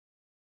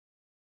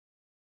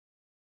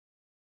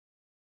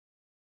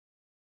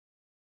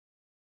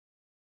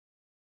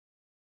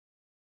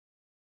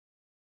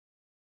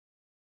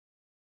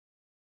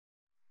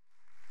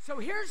So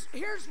here's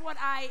what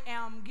I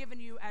am giving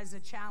you as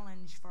a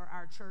challenge for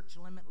our church,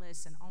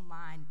 Limitless and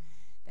online,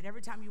 that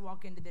every time you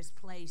walk into this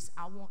place,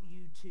 I want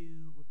you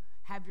to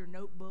have your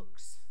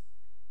notebooks.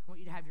 I want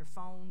you to have your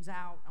phones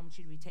out. I want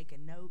you to be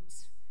taking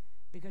notes,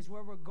 because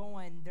where we're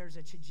going, there's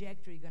a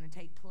trajectory going to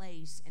take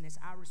place, and it's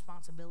our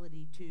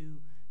responsibility to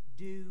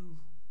do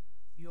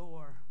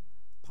your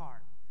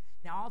part.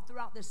 Now, all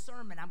throughout this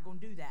sermon, I'm going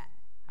to do that.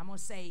 I'm going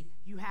to say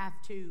you have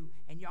to,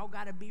 and y'all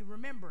got to be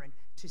remembering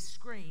to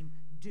scream,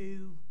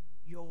 do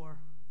your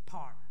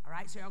part. All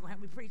right, so y'all going to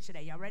help me preach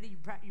today. Y'all ready?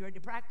 You ready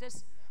to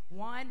practice?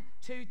 1,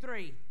 2,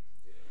 3.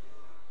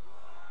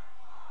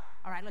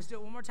 All right, let's do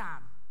it one more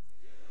time.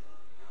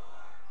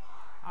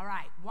 All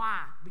right, why?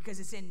 Because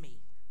it's in me.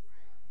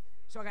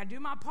 So I got to do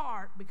my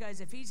part,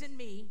 because if he's in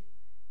me,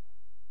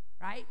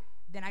 right,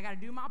 then I got to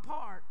do my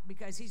part,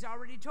 because he's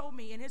already told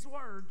me in his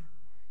word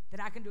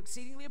that I can do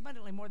exceedingly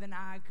abundantly more than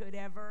I could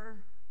ever.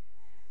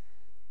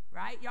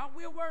 Right? Y'all,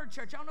 we're a word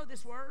church. Y'all know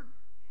this word.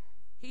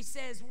 He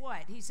says what?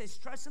 He says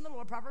trust in the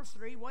Lord. Proverbs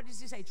 3. What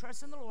does he say?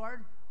 Trust in the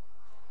Lord.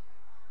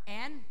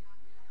 And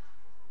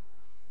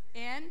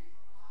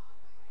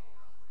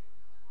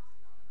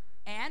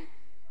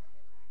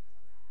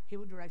he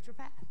will direct your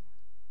path.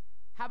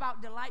 How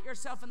about delight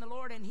yourself in the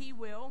Lord and he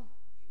will?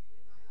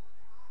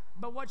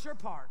 But what's your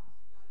part?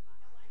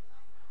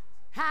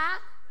 Huh?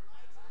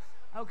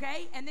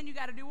 Okay, and then you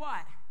got to do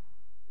what?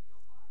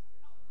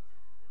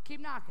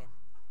 Keep knocking,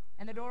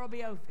 and the door will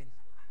be open.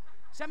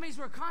 So that means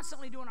we're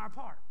constantly doing our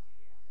part,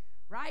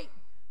 right?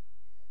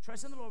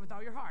 Trust in the Lord with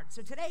all your heart.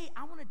 So today,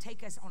 I want to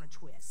take us on a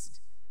twist.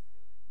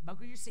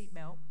 Buckle your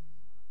seatbelt.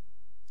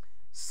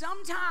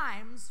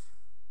 Sometimes,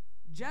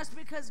 just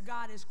because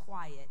God is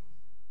quiet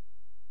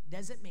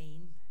doesn't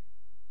mean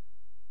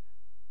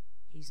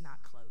he's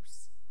not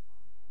close.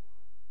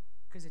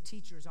 Because a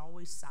teacher is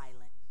always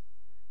silent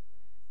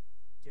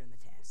during the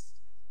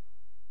test.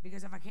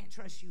 Because if I can't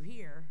trust you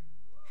here,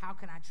 how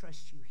can I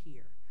trust you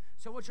here?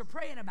 So what you're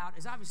praying about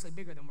is obviously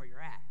bigger than where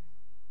you're at.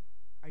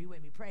 Are you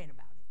with me praying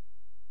about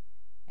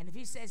it? And if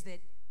he says that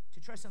to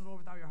trust in the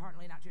Lord with all your heart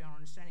and lean not to your own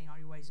understanding, all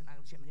your ways and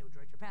acknowledge him, and he will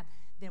direct your path,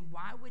 then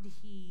why would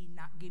he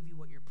not give you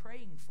what you're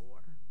praying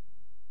for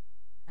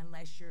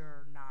unless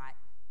you're not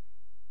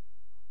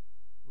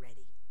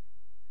ready?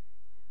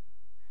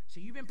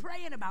 So you've been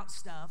praying about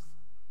stuff,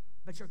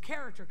 but your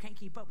character can't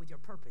keep up with your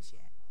purpose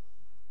yet.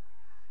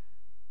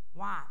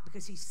 Why?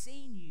 Because he's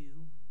seen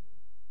you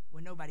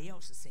when nobody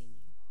else has seen you.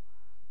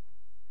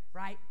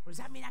 Right? Well, does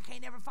that mean I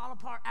can't ever fall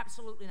apart?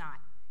 Absolutely not.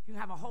 You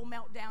can have a whole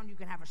meltdown. You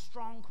can have a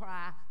strong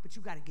cry, but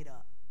you got to get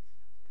up.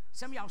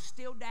 Some of y'all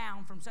still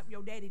down from something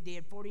your daddy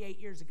did 48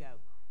 years ago.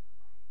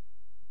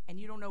 And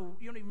you don't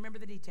even remember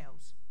the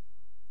details.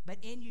 But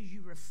in you,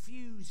 you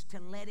refuse to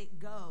let it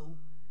go,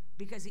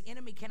 because the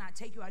enemy cannot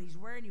take you out. He's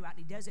wearing you out,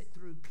 and he does it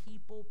through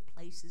people,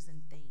 places,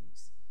 and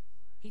things.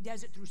 He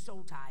does it through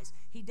soul ties.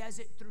 He does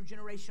it through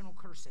generational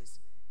curses.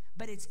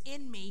 But it's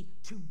in me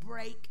to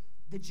break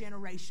the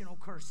generational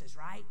curses,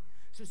 right?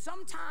 So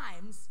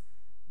sometimes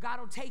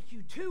God will take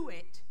you to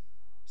it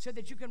so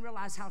that you can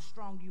realize how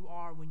strong you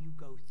are when you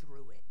go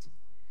through it.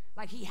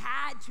 Like he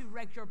had to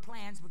wreck your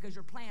plans because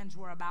your plans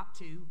were about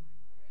to,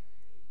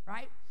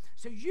 right?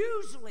 So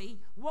usually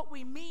what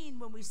we mean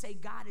when we say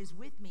God is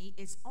with me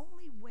is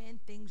only when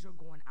things are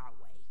going our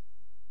way.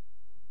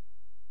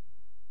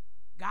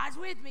 God's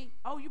with me.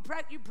 Oh, you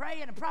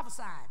pray and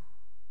prophesying.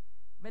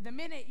 But the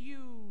minute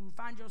you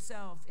find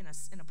yourself in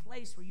a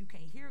place where you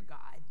can't hear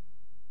God,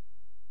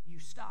 you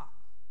stop.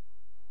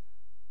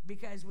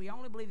 Because we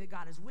only believe that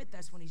God is with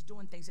us when he's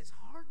doing things. It's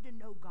hard to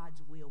know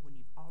God's will when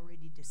you've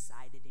already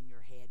decided in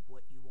your head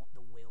what you want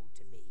the will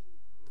to be.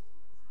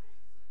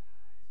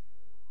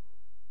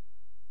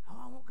 Oh,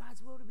 I want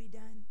God's will to be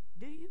done.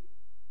 Do you?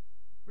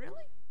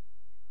 Really?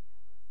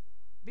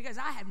 Because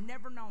I have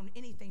never known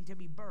anything to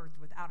be birthed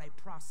without a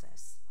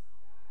process.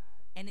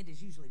 And it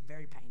is usually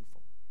very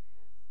painful.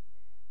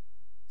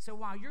 So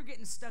while you're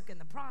getting stuck in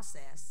the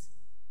process,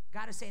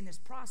 God is saying this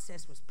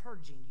process was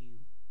purging you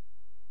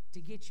to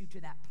get you to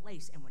that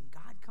place. And when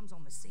God comes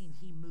on the scene,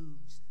 he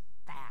moves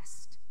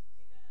fast.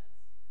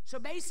 So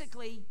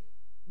basically,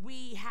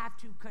 we have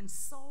to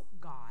consult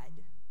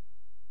God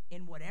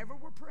in whatever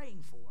we're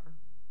praying for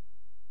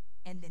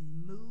and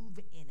then move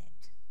in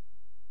it.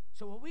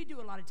 So what we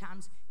do a lot of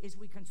times is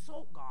we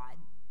consult God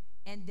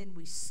and then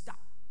we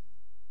stop.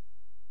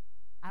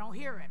 I don't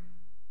hear him.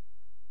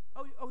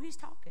 Oh, he's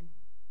talking.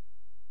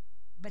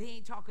 But he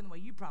ain't talking the way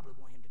you probably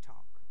want him to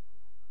talk.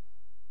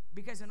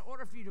 Because in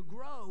order for you to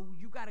grow,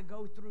 you got to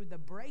go through the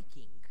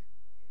breaking.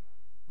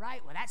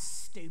 Right? Well, that's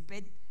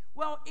stupid.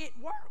 Well, it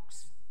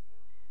works.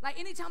 Like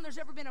anytime there's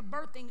ever been a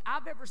birthing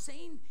I've ever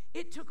seen,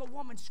 it took a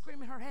woman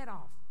screaming her head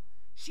off.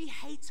 She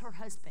hates her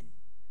husband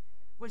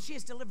when she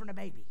is delivering a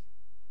baby.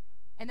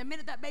 And the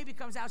minute that baby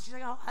comes out, she's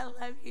like, oh, I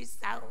love you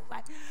so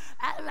much.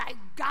 Oh, my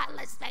God,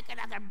 let's make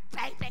another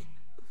baby.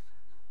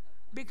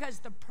 Because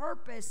the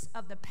purpose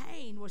of the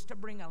pain was to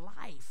bring a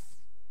life.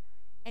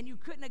 And you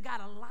couldn't have got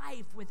a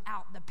life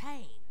without the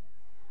pain.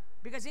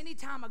 Because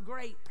anytime a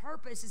great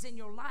purpose is in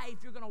your life,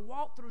 you're going to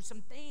walk through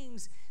some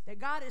things that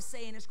God is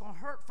saying it's going to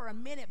hurt for a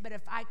minute, but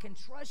if I can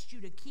trust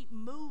you to keep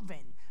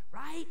moving,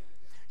 right?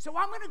 So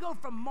I'm going to go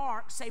from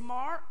Mark, say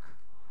Mark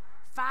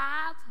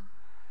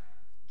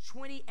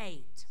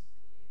 5:28.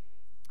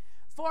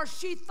 For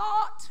she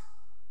thought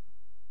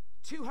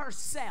to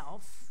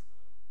herself,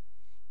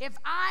 if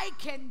I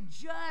can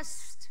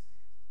just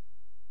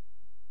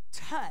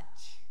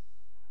touch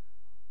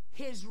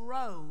his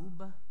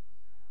robe,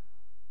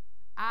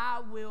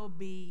 I will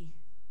be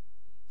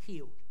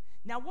healed.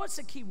 Now, what's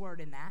the key word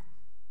in that?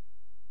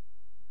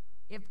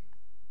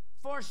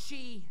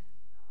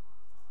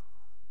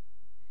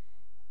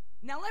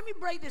 Now, let me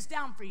break this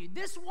down for you.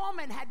 This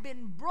woman had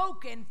been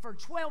broken for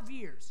 12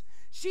 years.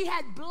 She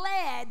had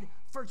bled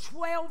for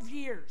 12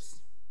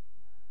 years.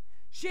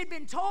 She had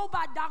been told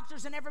by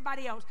doctors and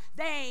everybody else,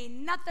 there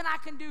ain't nothing I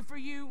can do for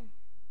you.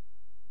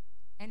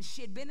 And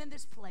she had been in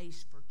this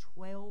place for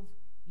 12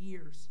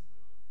 years.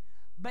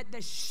 But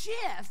the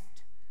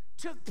shift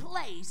took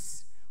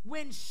place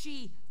when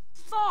she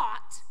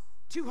thought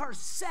to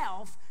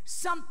herself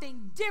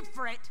something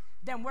different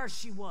than where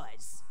she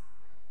was.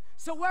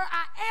 So where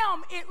I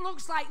am, it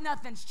looks like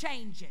nothing's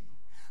changing.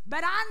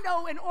 But I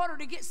know in order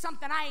to get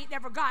something I ain't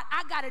never got,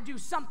 I got to do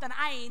something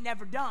I ain't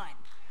never done.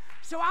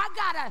 So I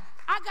gotta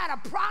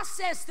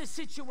process the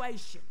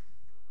situation,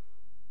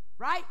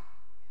 right?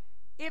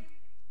 If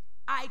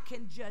I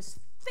can just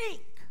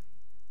think,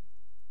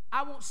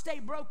 I won't stay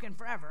broken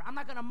forever. I'm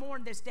not going to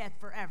mourn this death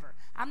forever.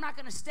 I'm not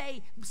going to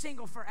stay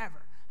single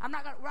forever. I'm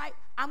not going to, right?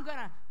 I'm going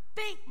to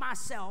think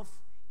myself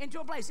into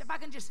a place. If I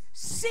can just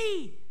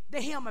see the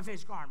hem of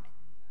his garment.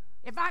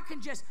 If I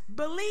can just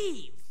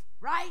believe,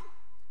 right?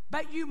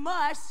 But you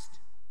must,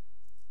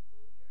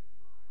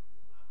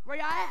 where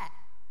y'all at?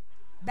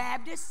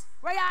 Baptists,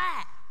 where y'all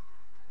at?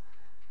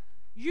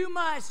 You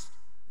must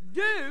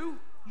do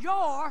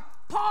your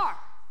part.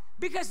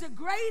 Because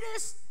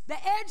the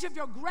edge of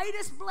your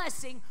greatest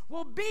blessing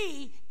will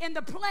be in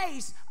the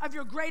place of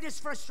your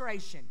greatest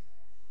frustration.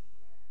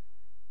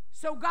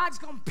 So God's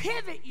going to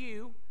pivot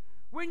you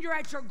when you're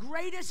at your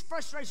greatest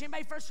frustration.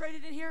 Anybody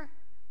frustrated in here?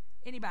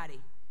 Anybody?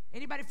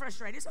 Anybody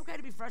frustrated? It's okay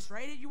to be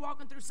frustrated. You're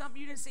walking through something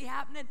you didn't see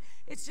happening.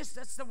 It's just,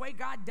 that's the way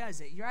God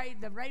does it, right?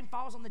 The rain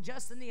falls on the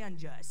just and the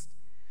unjust.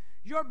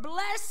 Your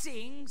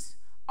blessings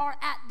are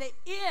at the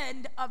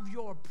end of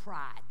your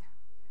pride.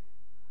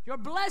 Your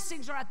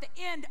blessings are at the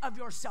end of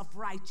your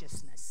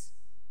self-righteousness,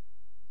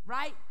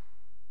 right?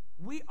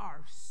 We are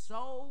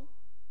so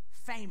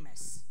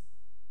famous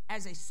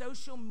as a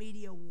social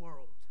media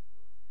world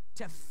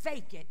to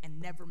fake it and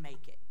never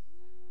make it.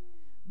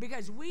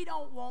 Because we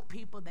don't want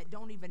people that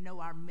don't even know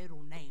our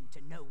middle name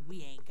to know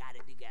we ain't got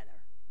it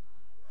together.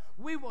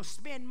 We will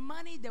spend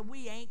money that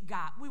we ain't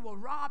got. We will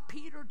rob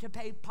Peter to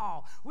pay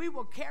Paul. We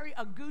will carry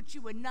a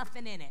Gucci with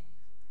nothing in it.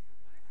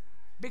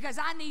 Because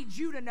I need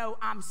you to know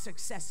I'm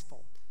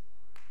successful.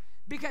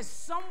 Because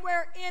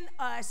somewhere in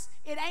us,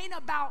 it ain't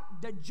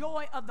about the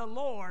joy of the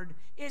Lord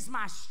is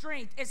my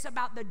strength. It's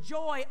about the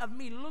joy of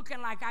me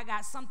looking like I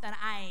got something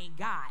I ain't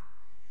got.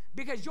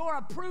 Because your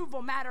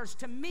approval matters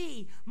to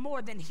me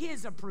more than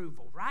his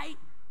approval, right?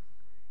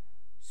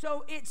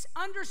 So it's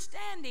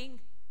understanding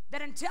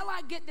that until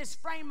I get this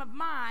frame of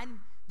mind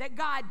that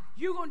God,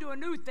 you're going to do a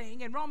new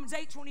thing. And Romans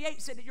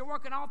 8:28 said that you're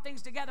working all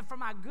things together for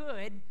my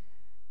good.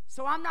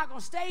 So I'm not going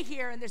to stay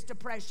here in this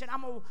depression.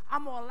 I'm going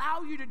to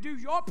allow you to do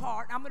your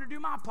part. I'm going to do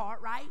my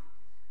part, right?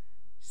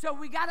 So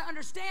we got to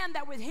understand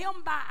that with him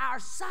by our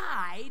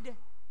side,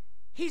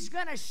 he's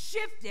going to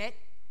shift it,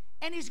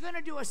 and he's going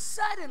to do a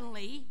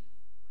suddenly,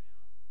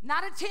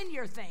 not a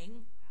 10-year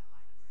thing.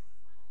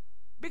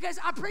 Because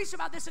I preached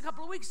about this a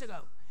couple of weeks ago.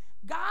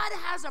 God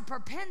has a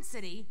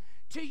propensity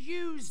to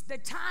use the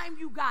time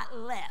you got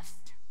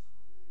left.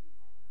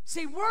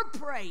 See, we're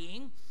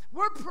praying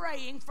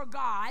for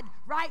God,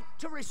 right,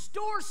 to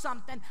restore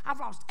something. I've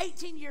lost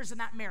 18 years in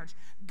that marriage.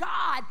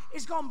 God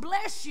is going to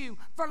bless you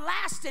for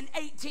lasting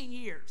 18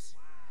 years.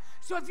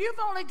 So if you've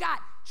only got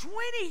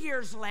 20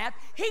 years left,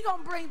 he's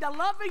going to bring the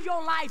love of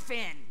your life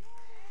in.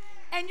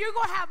 And you're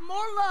going to have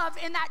more love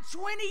in that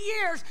 20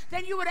 years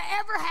than you would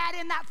have ever had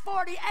in that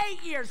 48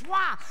 years.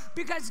 Why?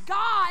 Because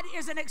God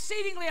is an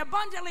exceedingly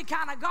abundantly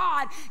kind of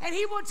God, and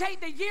he will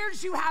take the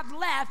years you have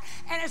left,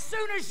 and as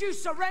soon as you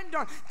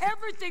surrender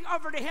everything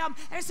over to him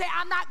and say,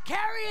 I'm not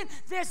carrying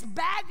this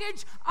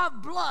baggage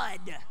of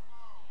blood.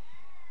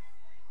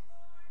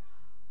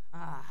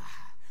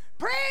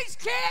 Preach,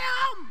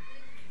 Kim!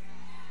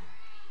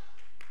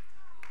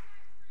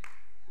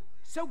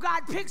 So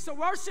God picks the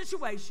worst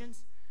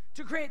situations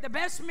to create the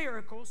best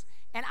miracles,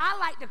 and I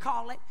like to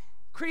call it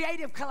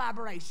creative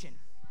collaboration.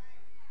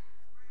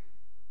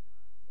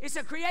 It's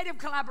a creative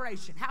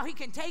collaboration, how he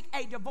can take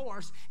a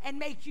divorce and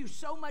make you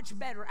so much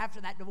better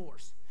after that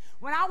divorce.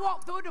 When I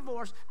walked through a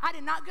divorce, I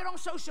did not get on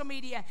social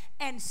media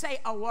and say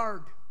a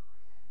word.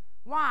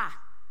 Why?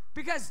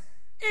 Because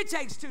it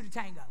takes two to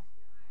tango.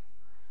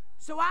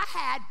 So I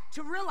had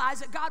to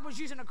realize that God was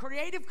using a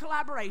creative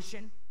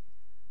collaboration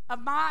of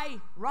my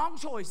wrong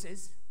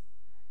choices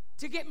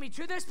to get me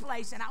to this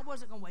place, and I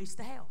wasn't going to waste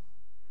the hell.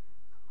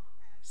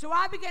 So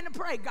I began to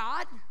pray,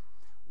 God,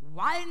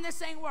 why didn't this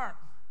thing work?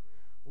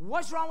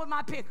 What's wrong with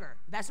my picker?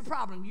 That's the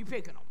problem. You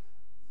picking them.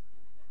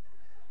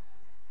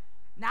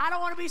 Now, I don't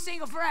want to be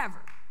single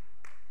forever.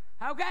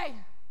 Okay?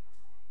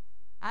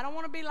 I don't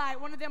want to be like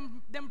one of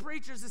them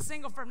preachers that's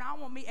single forever. Now, I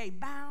want me a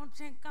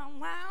bouncing,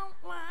 wow,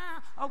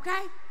 wow.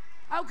 Okay?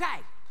 Okay.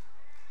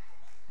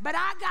 But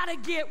I got to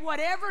get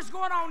whatever's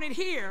going on in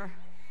here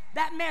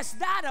that messed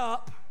that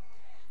up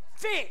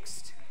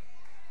fixed.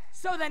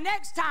 So the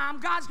next time,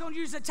 God's going to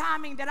use the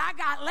timing that I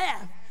got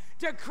left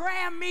to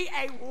cram me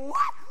a what?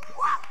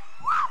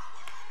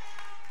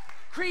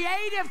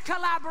 Creative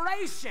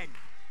collaboration.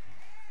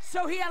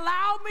 So he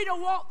allowed me to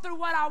walk through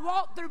what I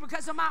walked through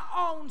because of my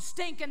own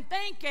stinking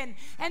thinking.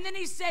 And then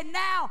he said,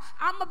 now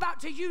I'm about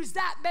to use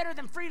that better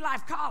than Free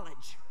Life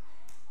College.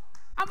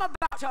 I'm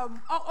about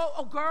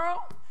to,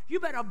 girl, you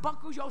better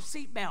buckle your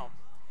seatbelt.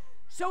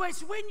 So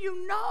it's when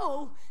you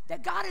know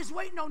that God is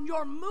waiting on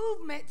your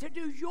movement to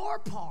do your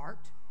part,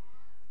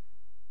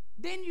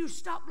 then you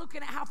stop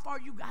looking at how far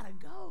you got to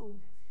go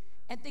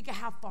and think of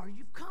how far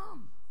you've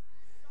come.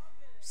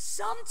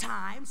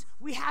 Sometimes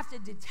we have to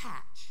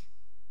detach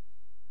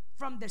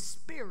from the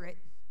spirit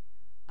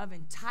of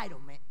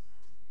entitlement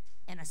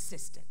and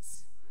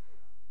assistance.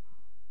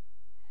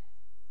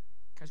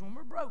 Because when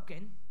we're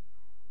broken,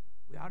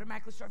 we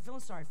automatically start feeling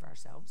sorry for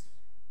ourselves,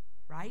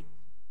 right?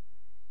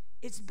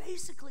 It's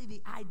basically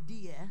the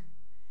idea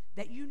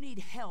that you need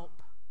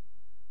help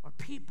or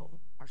people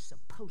are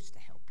supposed to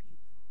help you.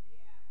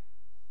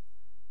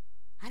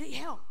 I need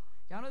help.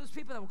 Y'all know those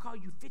people that will call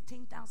you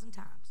 15,000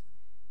 times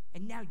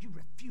and now you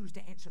refuse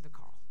to answer the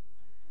call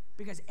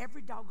because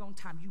every doggone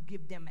time you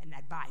give them an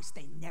advice,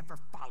 they never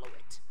follow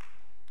it.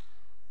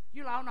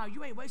 You're like, oh no,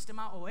 you ain't wasting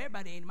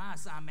everybody ain't my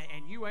assignment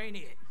and you ain't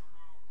it.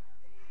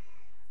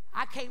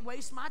 I can't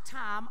waste my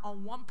time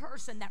on one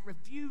person that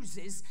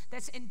refuses,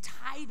 that's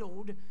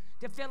entitled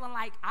to feeling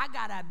like I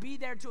gotta be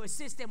there to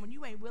assist them when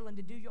you ain't willing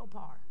to do your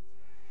part.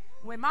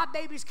 When my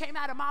babies came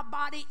out of my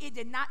body, it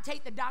did not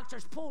take the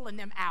doctors pulling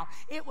them out.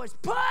 It was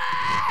push!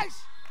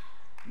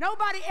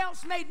 Nobody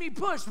else made me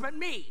push but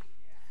me.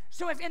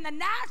 So if in the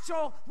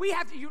natural, we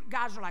have to, you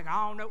guys are like,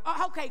 I don't know.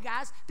 Oh, okay,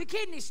 guys, the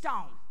kidney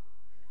stone.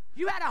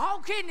 You had a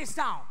whole kidney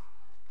stone.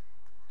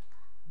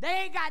 They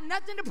ain't got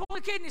nothing to pull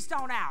the kidney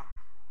stone out.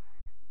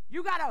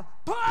 You got to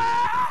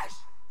push.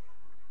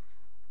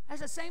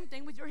 That's the same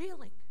thing with your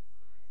healing.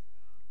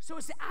 So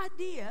it's the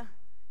idea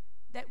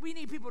that we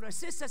need people to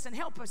assist us and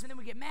help us, and then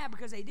we get mad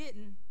because they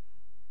didn't,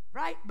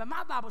 right? But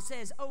my Bible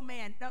says, no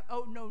man,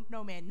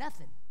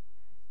 nothing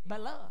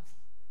but love,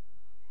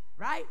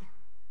 right?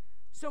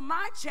 So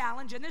my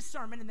challenge in this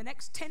sermon in the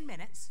next 10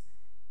 minutes,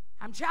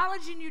 I'm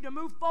challenging you to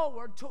move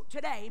forward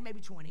today,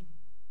 maybe 20,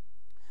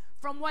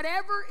 from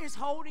whatever is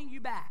holding you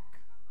back.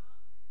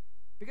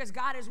 Because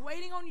God is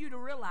waiting on you to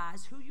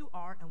realize who you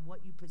are and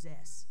what you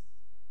possess,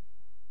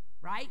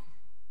 right?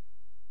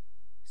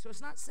 So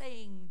it's not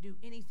saying do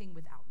anything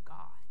without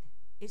God.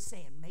 It's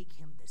saying make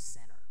him the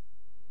center.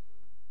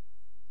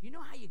 You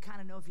know how you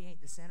kind of know if he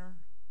ain't the center?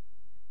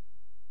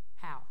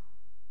 How?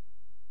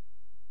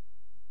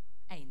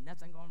 Ain't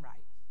nothing going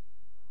right.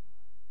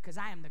 Because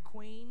I am the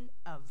queen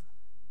of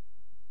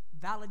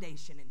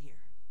validation in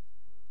here.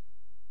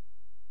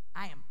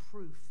 I am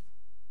proof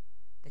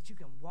that you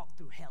can walk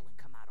through hell and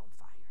come out on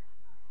fire.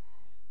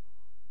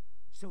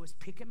 So it's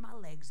picking my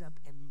legs up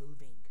and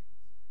moving.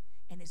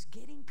 And it's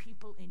getting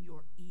people in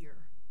your ear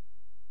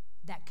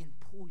that can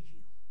pull you.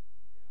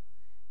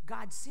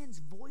 God sends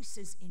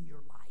voices in your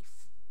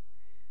life.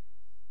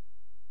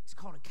 It's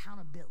called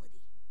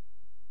accountability.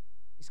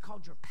 It's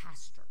called your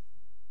pastor.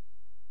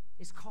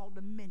 It's called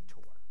a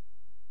mentor.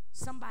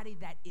 Somebody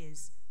that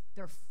is,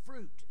 their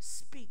fruit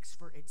speaks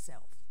for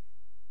itself.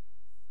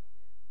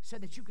 So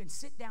that you can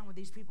sit down with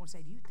these people and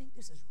say, do you think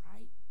this is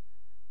right?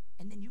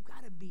 And then you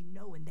got to be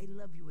knowing they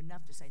love you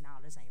enough to say, no,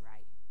 this ain't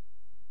right.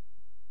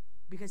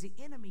 Because the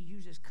enemy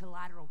uses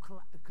collateral,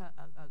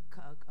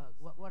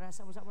 what I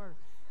said, what's that word?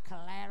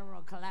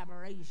 Collateral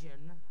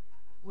collaboration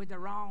with the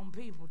wrong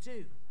people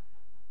too.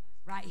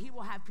 Right? He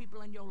will have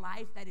people in your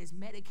life that is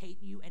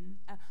medicating you and,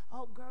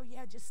 oh, girl,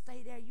 yeah, just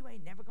stay there. You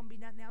ain't never going to be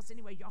nothing else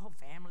anyway. Your whole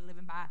family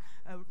living by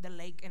the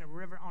lake and a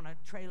river on a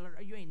trailer.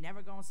 You ain't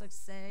never going to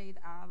succeed.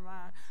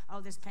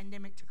 Oh, this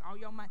pandemic took all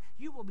your money.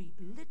 You will be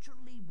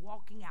literally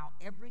walking out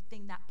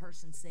everything that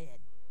person said.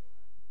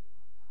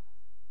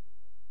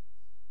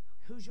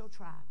 Who's your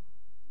tribe?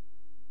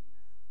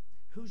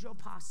 Who's your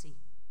posse?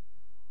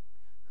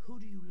 Who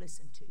do you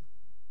listen to?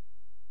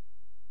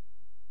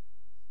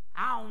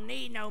 I don't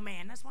need no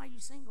man. That's why you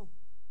single.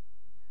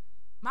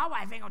 My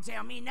wife ain't gonna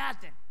tell me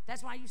nothing.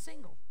 That's why you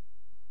single.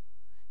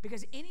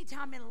 Because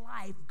anytime in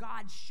life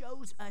God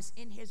shows us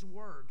in his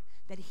word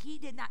that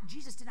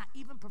Jesus did not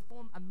even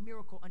perform a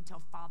miracle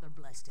until Father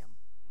blessed him.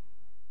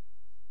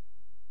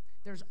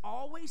 There's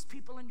always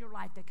people in your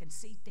life that can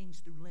see things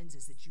through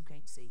lenses that you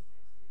can't see.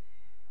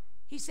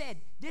 He said,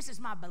 this is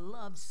my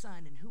beloved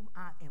son in whom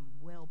I am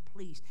well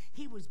pleased.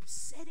 He was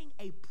setting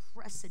a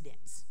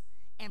precedence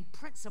and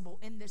principle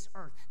in this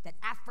earth that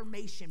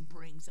affirmation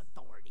brings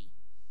authority.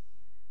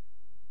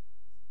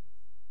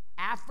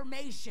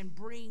 Affirmation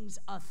brings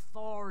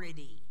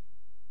authority.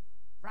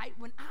 Right?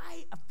 When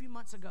a few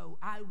months ago,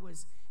 I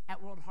was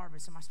at World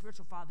Harvest, and my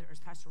spiritual father is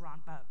Pastor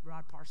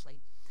Rod Parsley,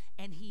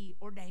 and he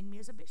ordained me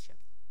as a bishop.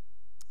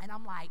 And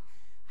I'm like,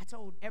 I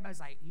told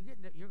everybody's like,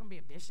 you're going to be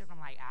a bishop? I'm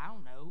like, I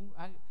don't know.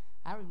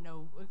 I don't even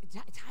know.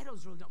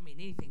 Titles really don't mean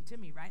anything to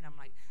me, right? And I'm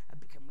like,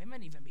 can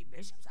women even be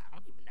bishops? I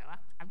don't even know.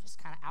 I'm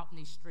just kind of out in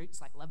these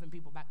streets, like loving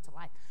people back to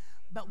life.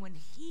 But when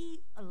he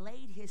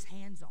laid his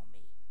hands on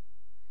me,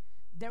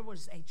 there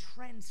was a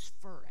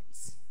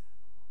transference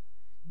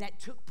that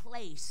took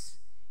place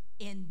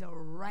in the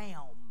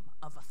realm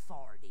of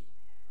authority.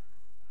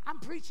 I'm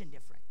preaching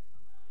different.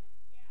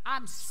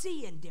 I'm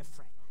seeing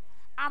different.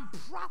 I'm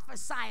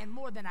prophesying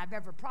more than I've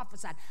ever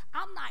prophesied.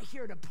 I'm not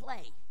here to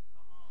play.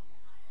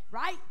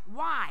 Right?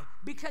 Why?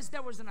 Because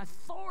there was an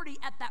authority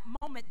at that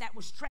moment that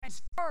was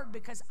transferred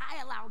because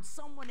I allowed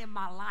someone in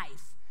my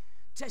life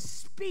to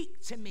speak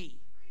to me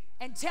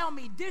and tell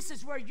me this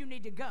is where you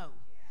need to go.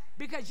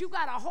 Because you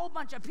got a whole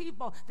bunch of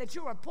people that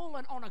you are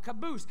pulling on a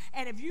caboose,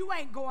 and if you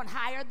ain't going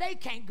higher, they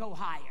can't go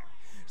higher.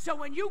 So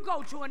when you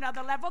go to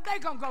another level, they're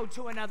going to go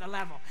to another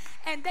level.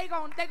 And they're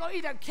going to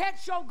either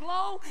catch your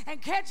glow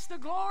and catch the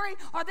glory,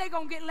 or they're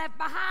going to get left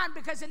behind,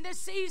 because in this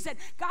season,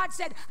 God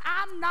said,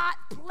 I'm not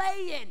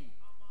playing.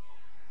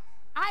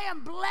 I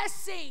am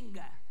blessing.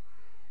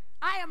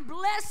 I am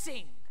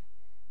blessing.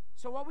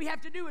 So what we have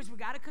to do is we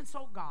got to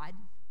consult God,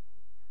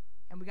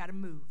 and we got to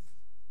move.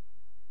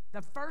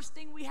 The first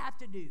thing we have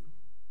to do,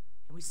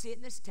 and we see it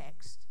in this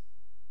text,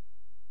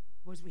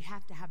 was we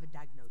have to have a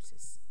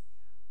diagnosis.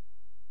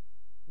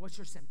 What's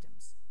your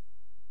symptoms?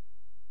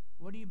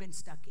 What have you been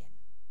stuck in?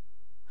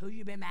 Who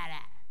you been mad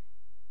at?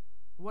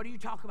 What do you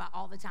talk about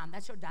all the time?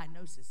 That's your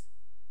diagnosis.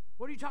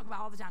 What do you talk about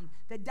all the time?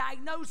 The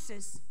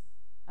diagnosis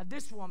of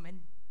this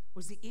woman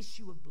was the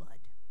issue of blood.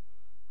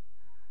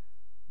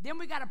 Then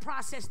we got to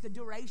process the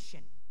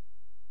duration.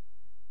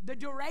 The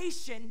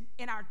duration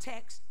in our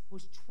text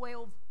was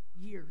 12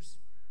 years.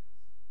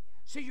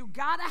 So you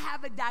got to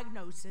have a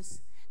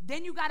diagnosis.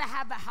 Then you got to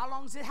have how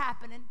long is it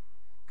happening?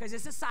 Because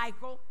it's a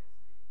cycle.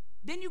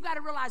 Then you got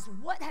to realize,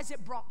 what has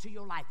it brought to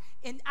your life?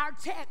 In our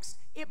text,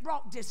 it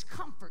brought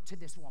discomfort to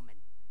this woman.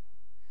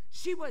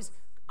 She was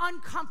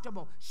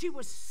uncomfortable. She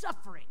was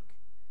suffering.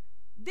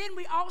 Then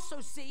we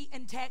also see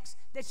in text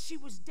that she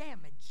was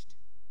damaged.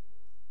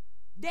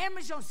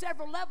 Damaged on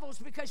several levels,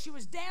 because she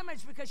was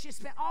damaged because she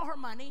spent all her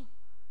money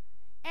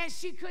and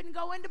she couldn't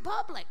go into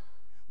public,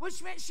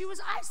 which meant she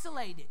was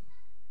isolated.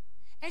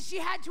 And she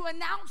had to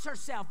announce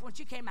herself when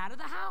she came out of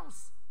the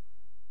house.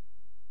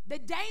 The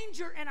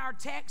danger in our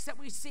text that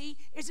we see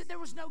is that there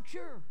was no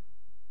cure,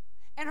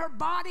 and her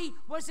body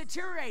was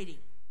deteriorating.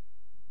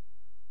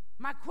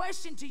 My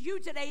question to you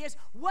today is,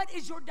 what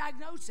is your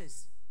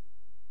diagnosis?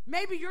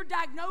 Maybe your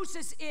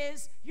diagnosis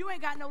is you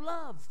ain't got no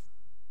love.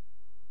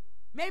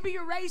 Maybe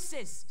you're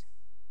racist.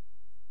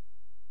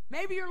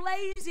 Maybe you're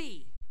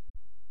lazy.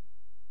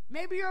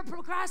 Maybe you're a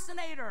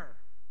procrastinator.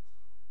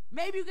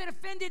 Maybe you get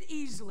offended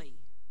easily.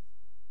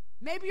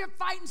 Maybe you're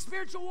fighting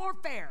spiritual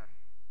warfare.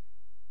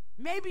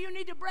 Maybe you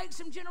need to break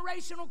some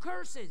generational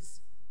curses.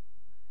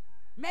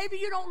 Maybe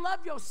you don't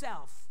love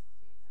yourself.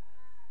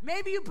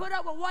 Maybe you put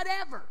up with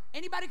whatever.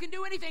 Anybody can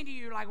do anything to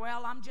you. You're like,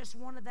 well, I'm just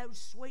one of those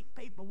sweet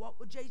people. What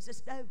would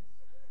Jesus do?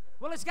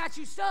 Well, it's got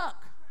you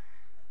stuck.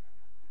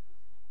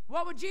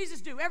 What would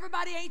Jesus do?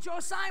 Everybody ain't your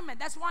assignment.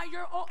 That's why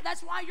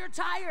you're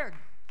tired.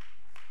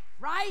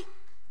 Right?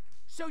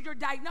 So your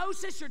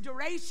diagnosis, your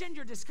duration,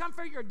 your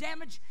discomfort, your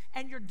damage,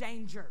 and your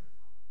danger.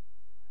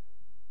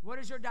 What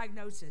is your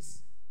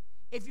diagnosis?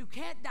 If you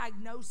can't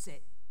diagnose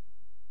it,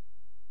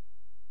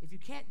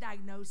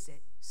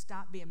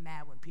 stop being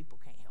mad when people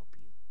can't help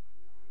you.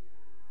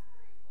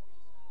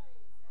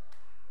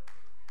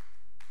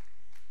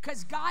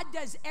 Because God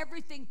does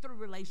everything through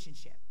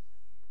relationship.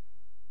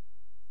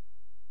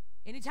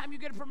 Anytime you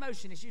get a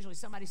promotion, it's usually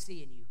somebody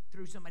seeing you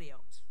through somebody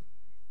else,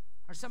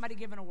 or somebody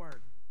giving a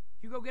word.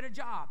 You go get a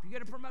job, you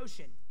get a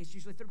promotion, it's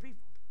usually through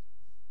people.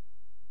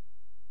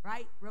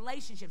 Right?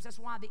 Relationships, that's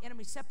why the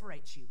enemy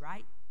separates you,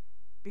 right?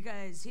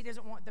 Because he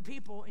doesn't want the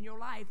people in your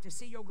life to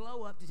see your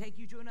glow up to take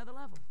you to another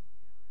level.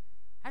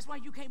 That's why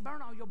you can't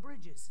burn all your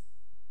bridges.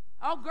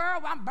 Oh, girl,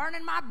 I'm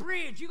burning my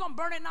bridge. You're going to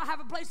burn it and not have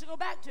a place to go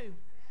back to.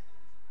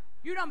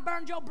 You done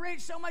burned your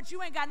bridge so much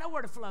you ain't got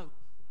nowhere to float.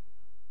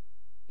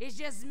 It's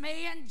just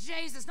me and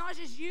Jesus. No, it's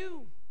just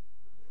you.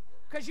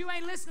 Because you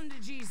ain't listening to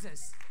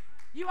Jesus.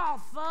 You all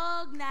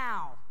thug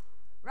now,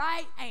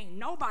 right? Ain't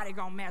nobody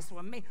going to mess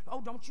with me.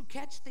 Oh, don't you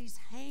catch these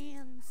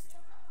hands?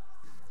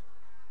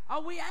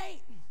 Oh, we ain't.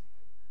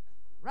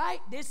 Right?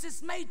 This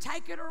is me.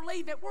 Take it or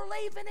leave it. We're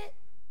leaving it.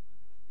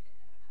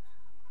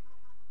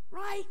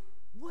 Right?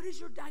 What is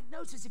your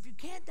diagnosis? If you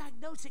can't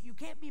diagnose it, you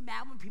can't be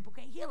mad when people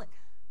can't heal it.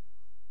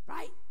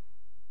 Right?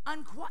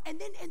 And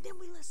then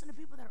we listen to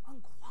people that are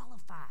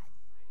unqualified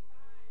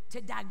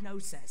to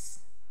diagnose us.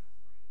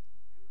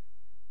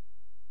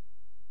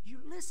 You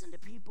listen to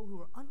people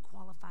who are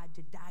unqualified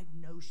to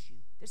diagnose you.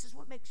 This is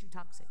what makes you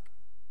toxic.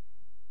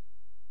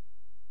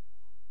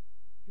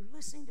 You're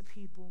listening to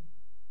people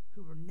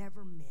who were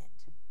never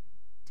meant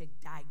to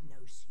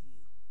diagnose you.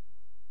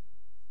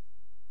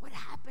 What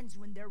happens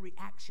when their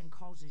reaction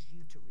causes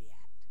you to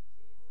react?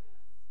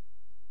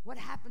 What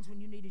happens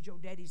when you needed your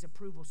daddy's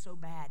approval so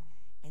bad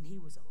and he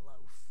was a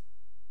loaf?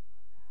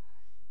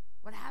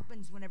 What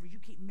happens whenever you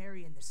keep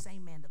marrying the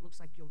same man that looks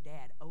like your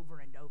dad over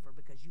and over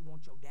because you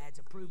want your dad's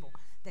approval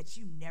that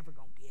you never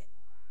gonna get?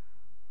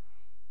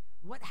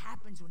 What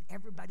happens when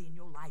everybody in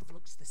your life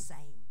looks the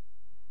same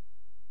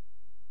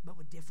but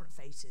with different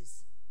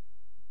faces?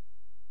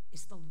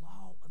 It's the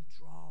law of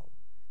draw,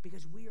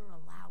 because we are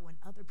allowing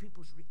other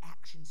people's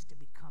reactions to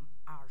become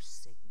our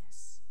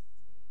sickness.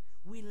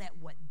 We let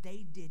what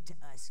they did to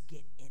us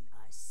get in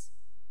us.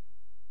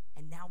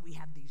 And now we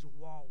have these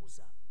walls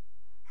up.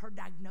 Her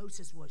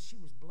diagnosis was she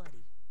was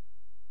bloody.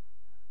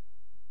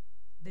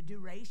 The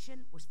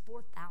duration was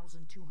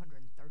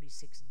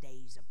 4,236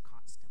 days of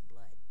constant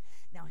blood.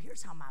 Now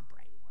here's how my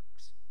brain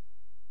works.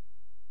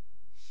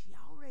 She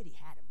already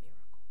had a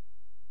miracle.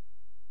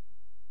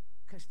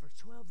 Because for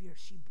 12 years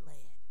she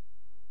bled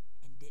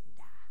and didn't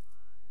die.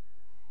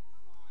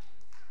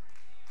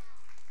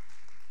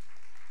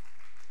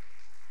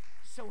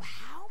 So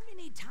how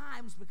many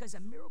times, because a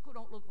miracle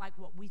don't look like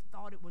what we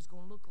thought it was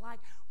going to look like,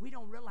 we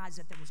don't realize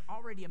that there was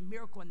already a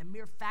miracle in the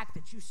mere fact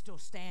that you're still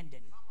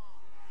standing.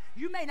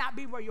 You may not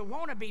be where you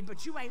want to be,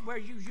 but you ain't where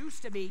you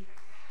used to be.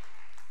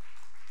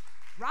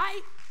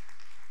 Right?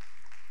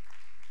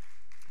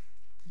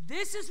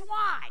 This is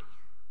why.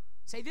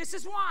 Say, this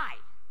is why.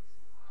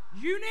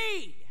 You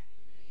need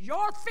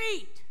your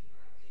feet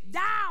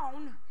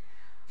down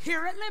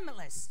here at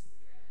Limitless.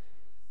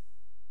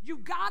 You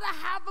got to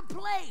have a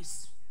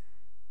place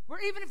where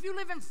even if you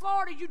live in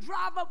Florida, you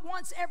drive up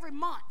once every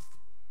month,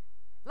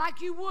 like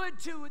you would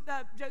to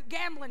the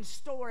gambling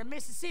store in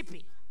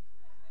Mississippi.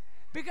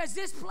 Because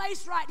this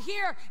place right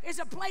here is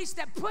a place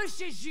that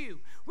pushes you.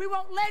 We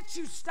won't let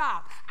you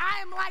stop.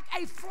 I am like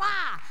a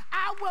fly.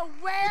 I will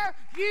wear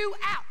you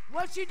out.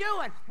 What you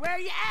doing? Where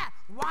you at?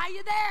 Why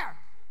you there?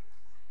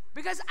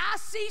 Because I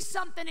see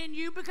something in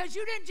you, because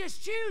you didn't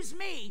just choose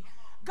me.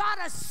 God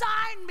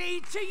assigned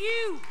me to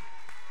you.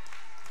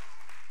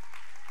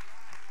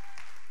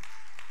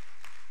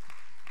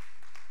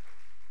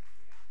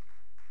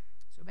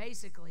 So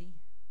basically,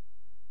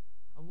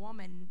 a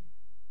woman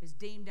is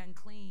deemed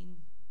unclean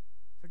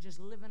for just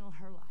living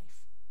her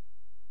life,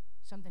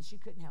 something she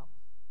couldn't help.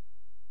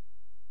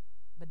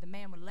 But the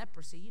man with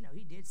leprosy, you know,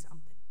 he did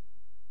something.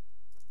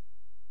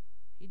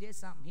 He did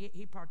something.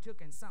 He partook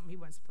in something he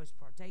wasn't supposed to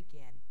partake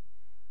in.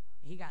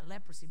 He got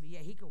leprosy, but yeah,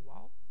 he could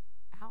walk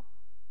out.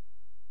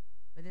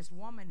 But this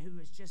woman who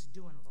is just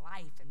doing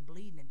life and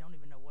bleeding and don't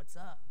even know what's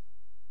up,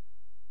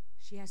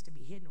 she has to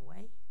be hidden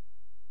away.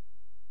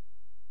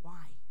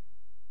 Why?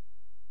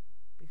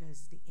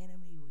 Because the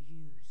enemy will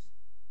use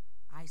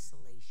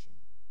isolation.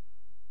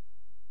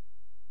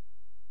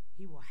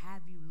 He will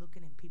have you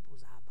looking in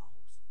people's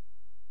eyeballs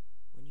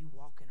when you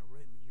walk in a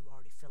room and you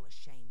already feel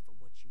ashamed for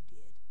what you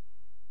did.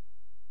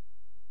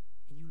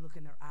 And you look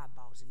in their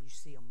eyeballs and you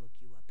see them look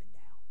you up and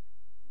down.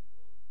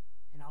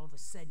 And all of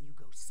a sudden you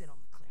go sit on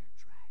the clearance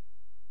track.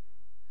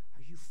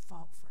 Or you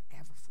fought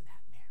forever for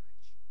that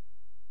marriage.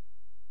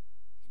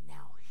 And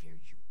now here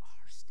you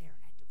are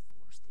staring at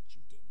divorce that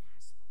you didn't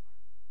ask for.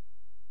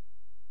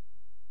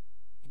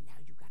 And now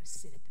you got to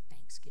sit at the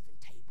Thanksgiving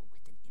table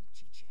with an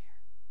empty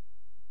chair.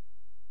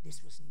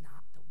 This was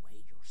not the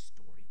way your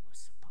story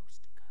was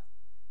supposed to go.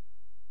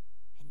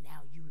 And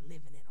now you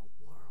living in a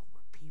world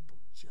where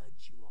people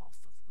judge you off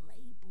of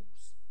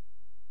labels.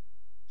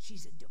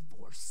 She's a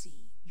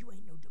divorcee. You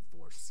ain't no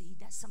divorcee.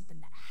 That's something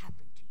that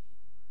happened to you.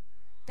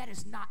 That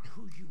is not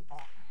who you are.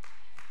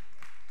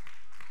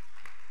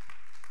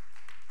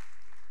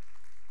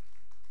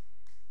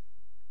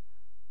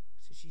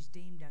 So she's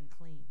deemed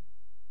unclean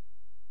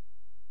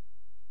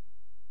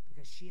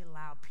because she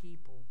allowed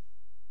people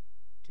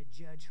to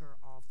judge her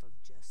off of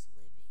just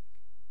living.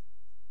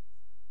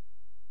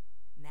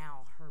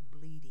 Now her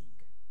bleeding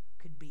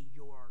could be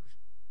your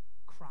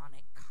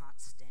chronic,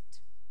 constant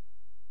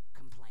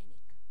complaining.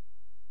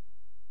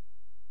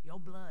 Your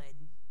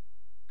blood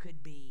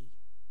could be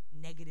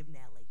negative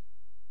Nelly,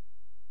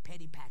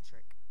 petty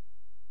Patrick,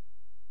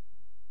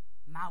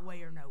 my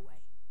way or no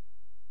way.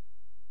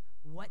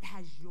 What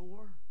has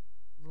your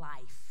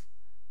life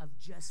of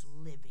just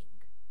living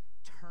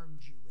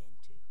turned you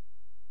into?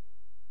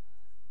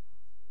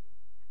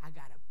 I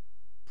got to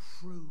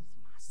prove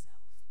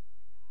myself.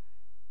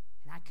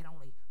 And I can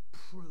only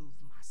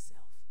prove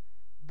myself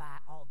by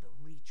all the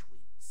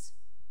retweets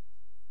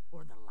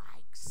or the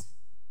likes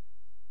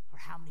or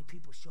how many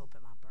people show up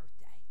at my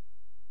birthday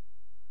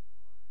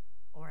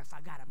or if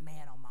I got a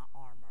man on my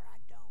arm or I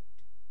don't.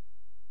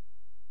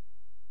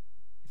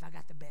 If I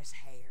got the best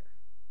hair,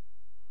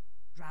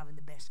 driving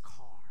the best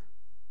car,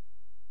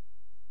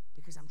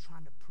 because I'm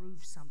trying to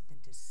prove something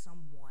to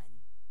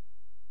someone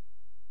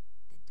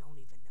that don't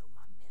even know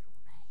my middle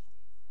name.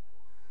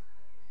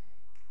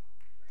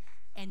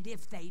 And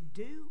if they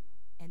do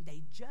and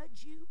they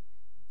judge you,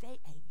 they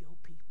ain't your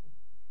people.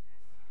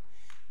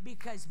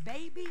 Because,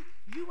 baby,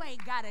 you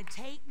ain't got to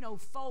take no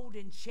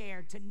folding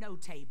chair to no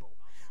table.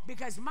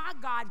 Because my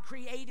God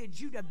created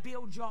you to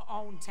build your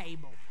own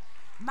table.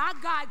 My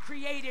God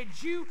created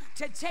you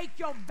to take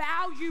your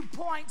value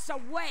points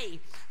away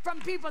from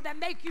people that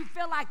make you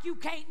feel like you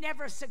can't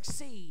never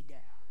succeed.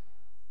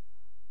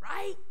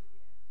 Right?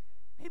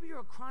 Maybe you're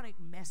a chronic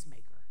mess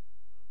maker.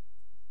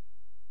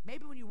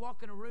 Maybe when you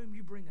walk in a room,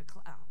 you bring a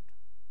cloud.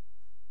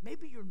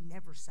 Maybe you're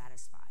never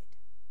satisfied.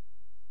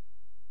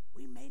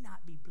 We may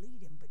not be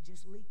bleeding, but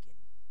just leaking.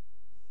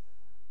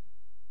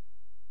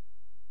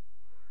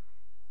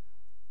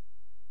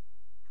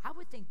 I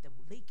would think the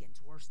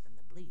leaking's worse than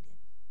the bleeding.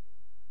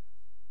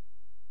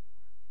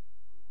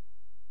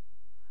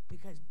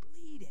 Because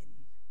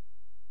bleeding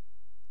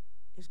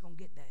is going to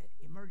get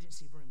the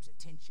emergency room's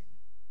attention.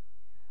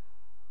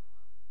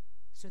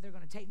 So they're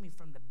going to take me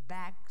from the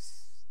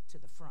backs to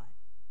the front.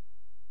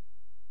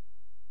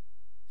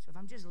 So if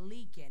I'm just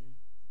leaking,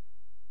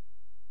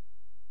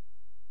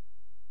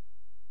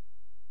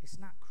 it's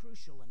not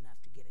crucial enough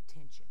to get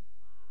attention.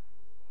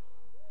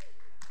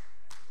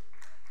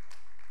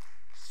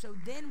 So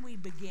then we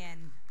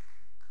begin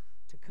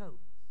to cope.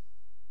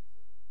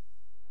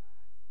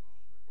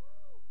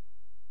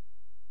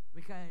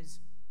 Because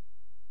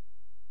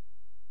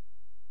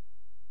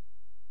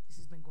this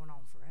has been going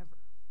on forever.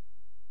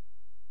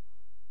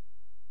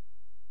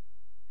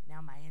 And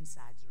now my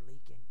insides are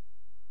leaking.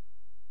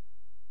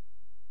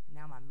 And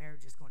now my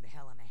marriage is going to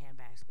hell in a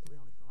handbasket. We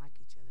don't even like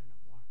each other no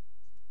more.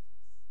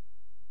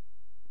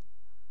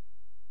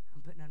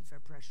 I'm putting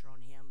unfair pressure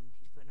on him, and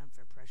he's putting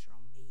unfair pressure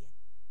on me. And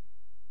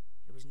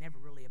it was never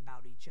really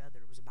about each other.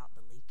 It was about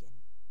the leaking.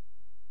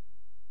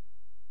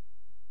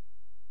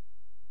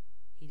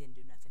 He didn't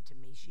do nothing to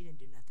me. She didn't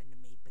do nothing to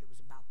me. But it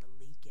was about the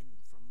leaking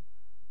from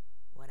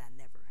what I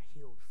never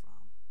healed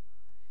from.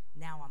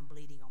 Now I'm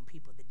bleeding on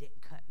people that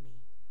didn't cut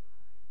me.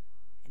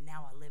 And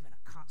now I live in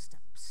a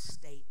constant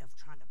state of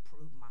trying to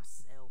prove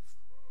myself.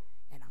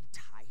 And I'm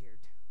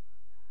tired.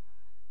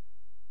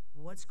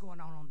 What's going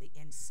on the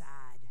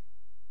inside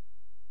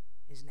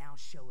is now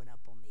showing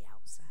up on the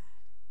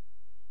outside.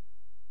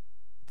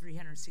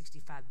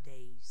 365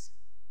 days.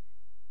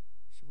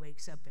 She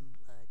wakes up in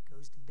blood,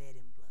 goes to bed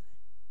in blood.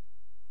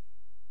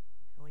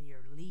 And when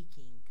you're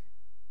leaking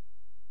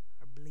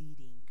or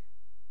bleeding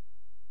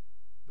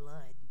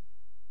blood,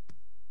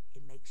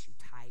 it makes you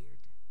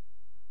tired.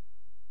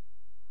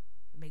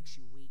 It makes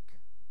you weak.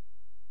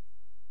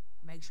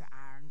 It makes your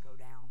iron go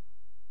down.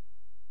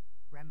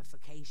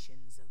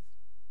 Ramifications of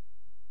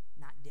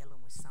not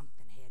dealing with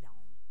something head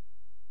on.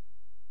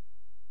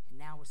 And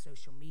now with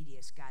social media,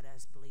 it's got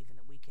us believing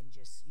that we can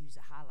just use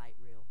a highlight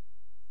reel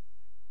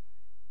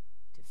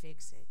to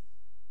fix it.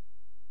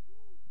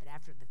 But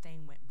after the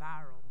thing went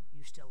viral,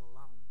 you're still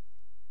alone.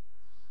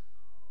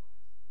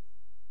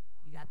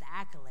 You got the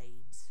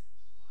accolades,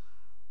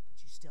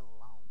 but you're still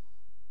alone.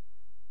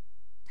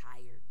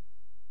 Tired.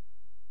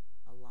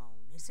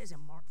 Alone. It says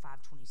in Mark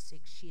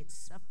 5:26, she had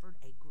suffered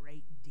a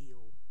great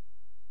deal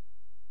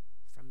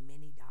from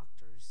many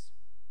doctors.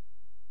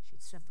 She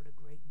had suffered a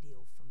great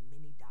deal from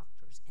many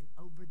doctors, and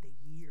over the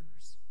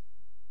years,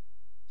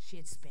 she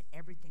had spent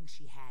everything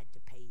she had to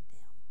pay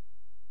them,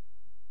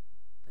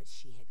 but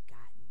she had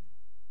gotten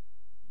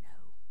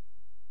no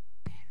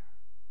better.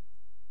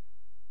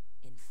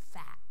 In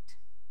fact,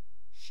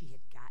 she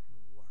had gotten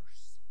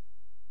worse.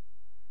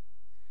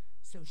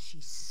 So she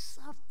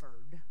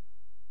suffered.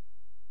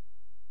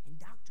 And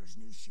doctors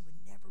knew she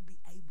would never be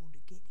able to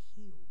get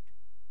healed.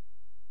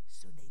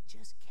 So they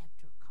just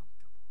kept her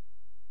comfortable.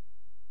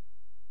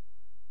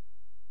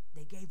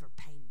 They gave her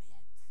pain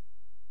meds.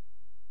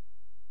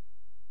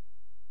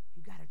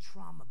 You got a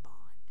trauma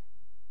bond.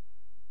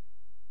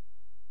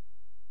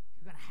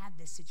 You're going to have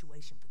this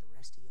situation for the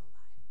rest of your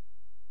life.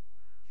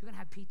 You're going to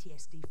have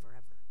PTSD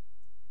forever.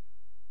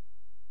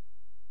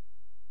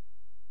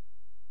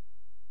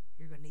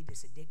 You're going to need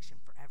this addiction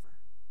forever.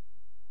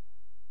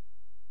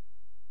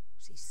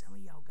 See, some of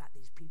y'all got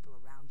these people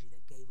around you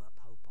that gave up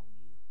hope on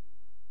you.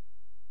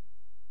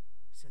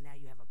 So now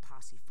you have a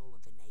posse full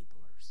of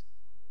enablers.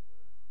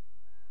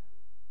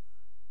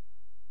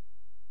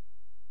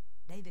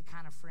 They the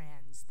kind of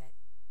friends that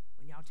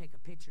when y'all take a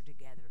picture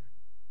together,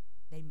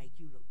 they make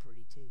you look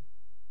pretty too.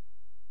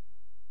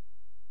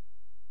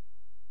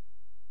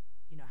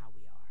 You know how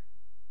we are.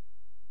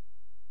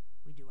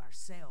 We do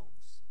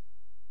ourselves.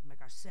 We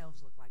make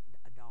ourselves look like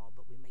a doll,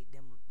 but we lead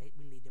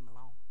them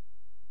alone.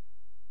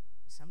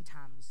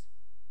 Sometimes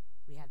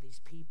we have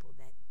these people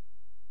that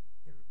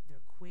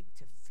they're quick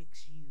to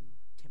fix you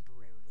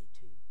temporarily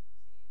too.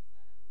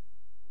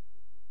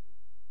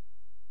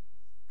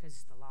 Because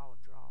it's the law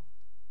of draw.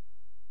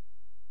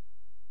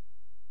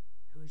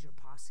 Who is your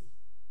posse?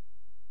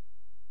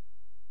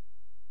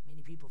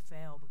 Many people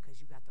fail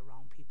because you got the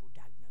wrong people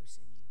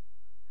diagnosing you.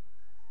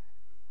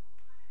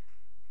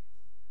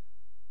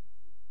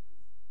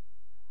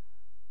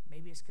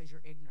 Maybe it's because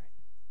you're ignorant.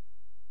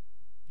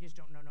 You just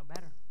don't know no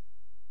better.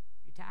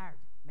 You're tired.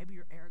 Maybe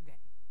you're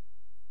arrogant.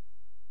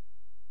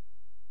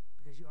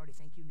 you already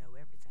think you know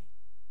everything.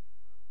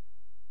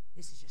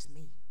 This is just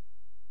me.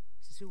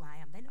 This is who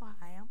I am. They know how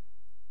I am.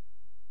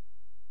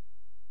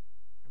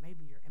 Or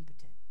maybe you're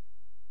impotent.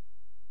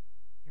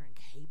 You're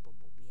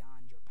incapable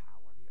beyond your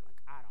power. You're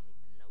like, I don't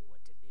even know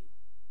what to do.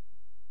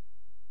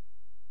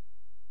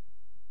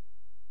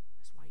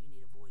 That's why you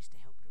need a voice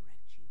to help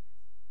direct you.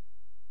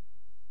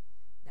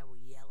 That will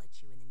yell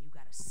at you, and then you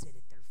got to sit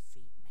at their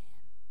feet,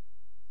 man.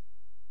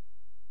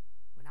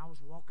 When I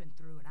was walking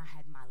through and I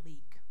had my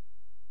leak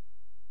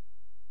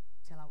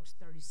till I was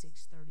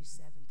 36,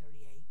 37,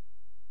 38,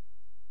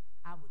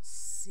 I would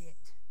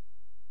sit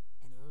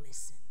and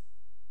listen.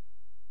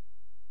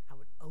 I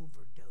would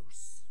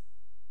overdose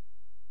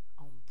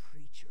on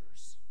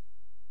preachers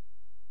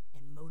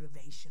and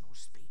motivational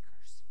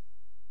speakers.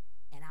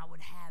 And I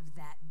would have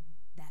that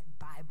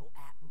Bible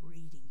app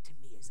reading to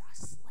me as I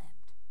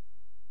slept,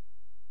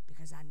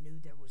 because I knew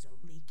there was a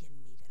leak in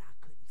me that I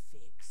couldn't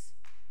fix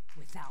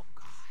without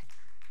God.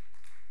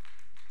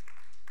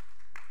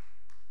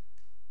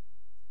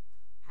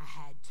 I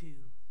had to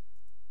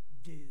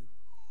do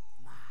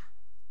my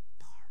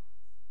part.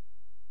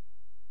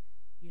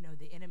 You know,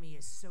 the enemy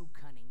is so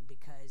cunning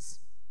because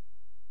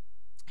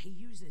he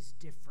uses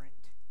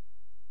different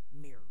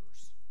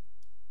mirrors,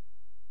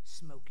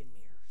 smoke and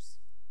mirrors.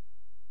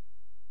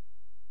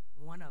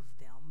 One of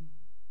them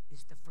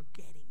is the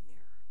forgetting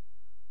mirror,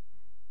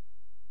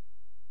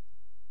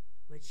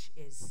 which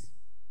is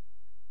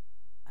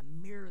a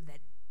mirror that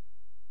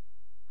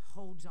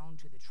holds on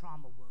to the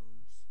trauma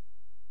wounds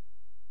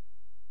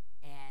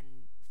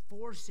and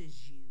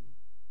forces you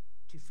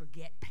to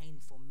forget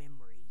painful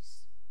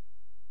memories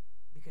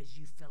because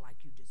you feel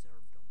like you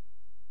deserved them.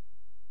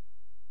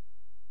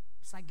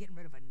 It's like getting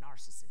rid of a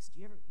narcissist.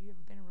 You ever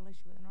been in a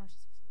relationship with a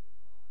narcissist?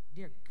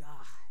 Dear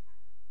God.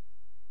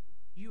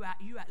 You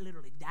out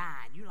literally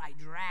dying. You like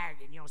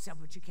dragging yourself,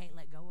 but you can't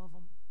let go of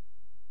them.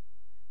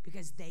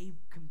 Because they've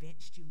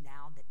convinced you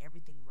now that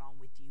everything wrong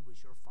with you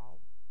was your fault.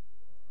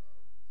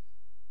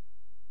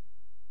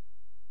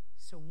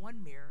 So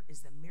one mirror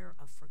is the mirror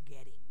of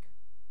forgetting.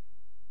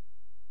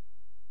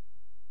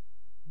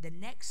 The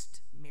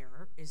next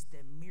mirror is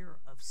the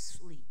mirror of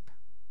sleep.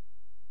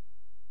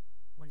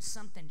 When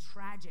something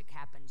tragic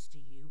happens to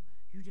you,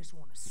 you just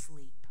want to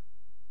sleep.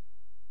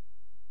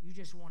 You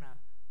just want to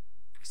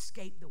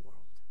escape the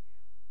world.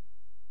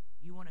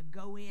 You want to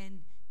go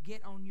in,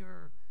 get on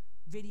your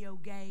video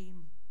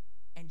game,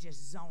 and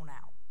just zone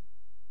out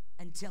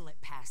until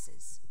it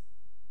passes.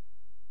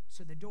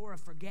 So the door of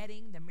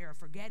forgetting, the mirror of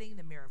forgetting,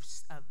 the mirror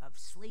of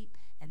sleep,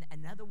 and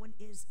another one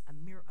is a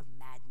mirror of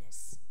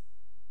madness,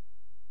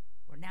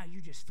 where now you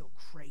just feel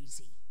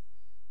crazy.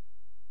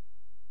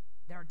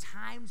 There are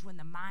times when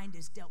the mind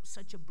is dealt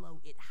such a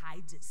blow, it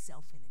hides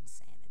itself in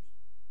insanity.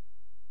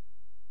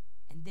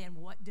 And then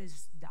what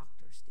does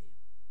doctors do?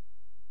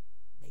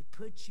 They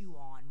put you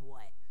on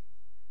what?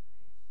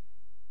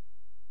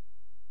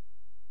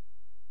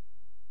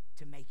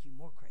 To make you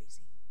more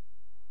crazy.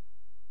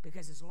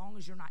 Because as long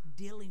as you're not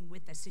dealing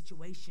with a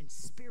situation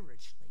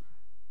spiritually,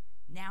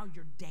 now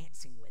you're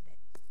dancing with it.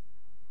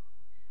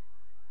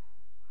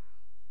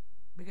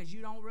 Because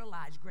you don't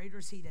realize greater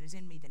is he that is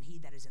in me than he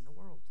that is in the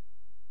world.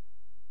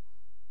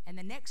 And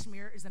the next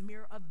mirror is the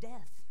mirror of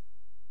death.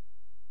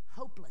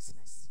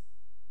 Hopelessness.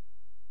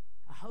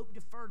 A hope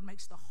deferred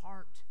makes the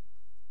heart,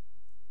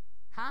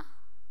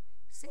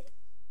 sick.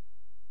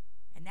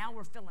 And now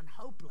we're feeling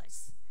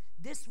hopeless.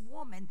 This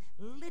woman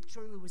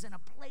literally was in a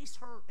place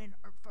for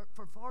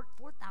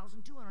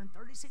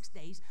 4,236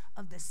 days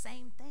of the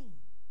same thing.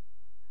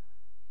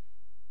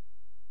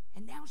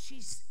 And now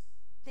she's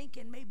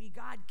thinking maybe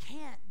God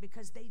can't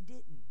because they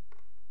didn't.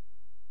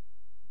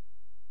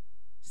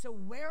 So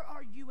where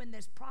are you in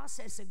this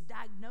process of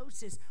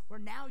diagnosis where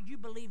now you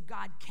believe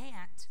God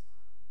can't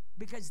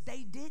because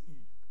they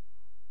didn't?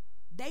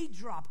 They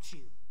dropped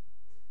you.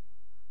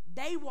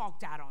 They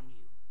walked out on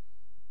you.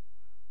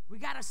 We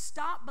got to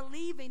stop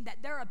believing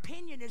that their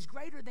opinion is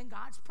greater than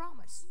God's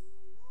promise.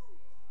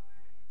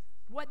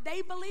 What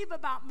they believe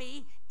about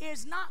me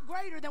is not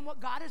greater than what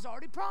God has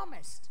already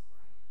promised.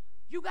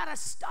 You got to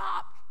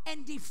stop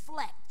and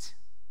deflect.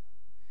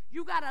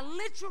 You got to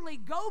literally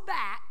go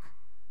back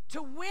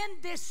to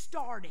when this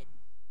started.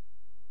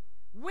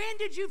 When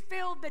did you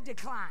feel the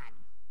decline?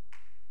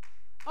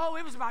 Oh,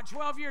 it was about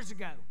 12 years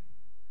ago.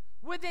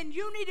 Well, then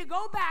you need to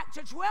go back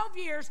to 12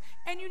 years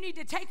and you need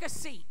to take a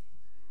seat.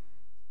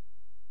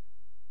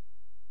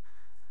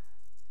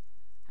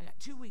 I got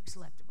 2 weeks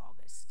left of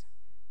August,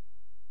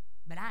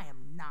 but I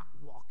am not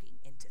walking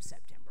into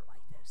September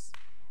like this.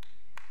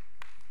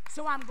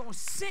 So I'm going to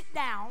sit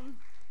down,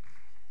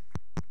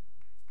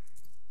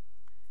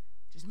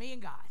 just me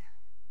and God.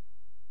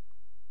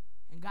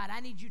 And God,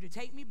 I need you to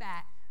take me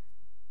back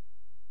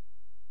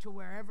to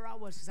wherever I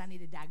was because I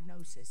need a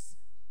diagnosis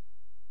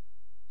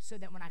so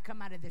that when I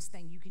come out of this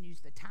thing, you can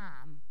use the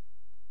time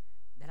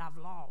that I've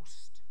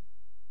lost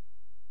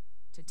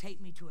to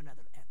take me to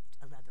another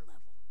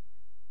level.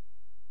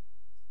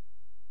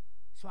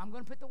 So I'm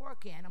going to put the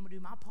work in. I'm going to do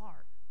my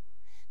part.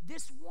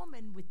 This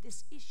woman with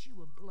this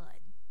issue of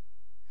blood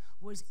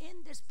was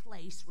in this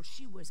place where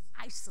she was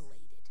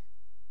isolated.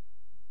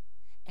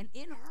 And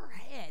in her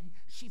head,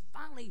 she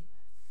finally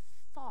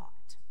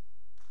thought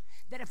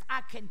that if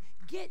I can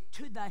get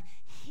to the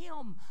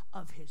hem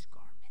of his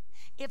garment,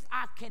 if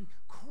I can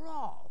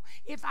crawl,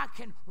 if I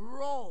can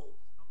roll,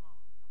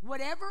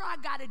 whatever I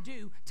got to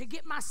do to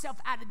get myself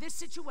out of this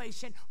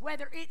situation,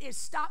 whether it is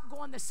stop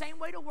going the same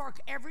way to work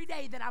every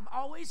day that I've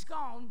always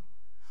gone,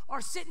 or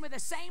sitting with the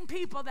same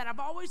people that I've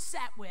always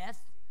sat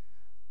with,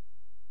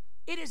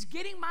 it is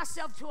getting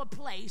myself to a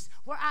place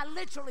where I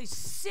literally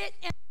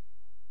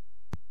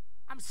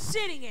I'm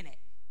sitting in it,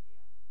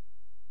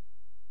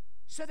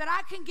 so that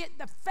I can get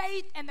the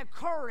faith and the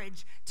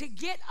courage to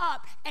get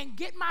up and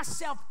get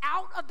myself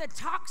out of the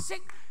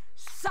toxic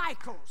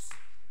cycles.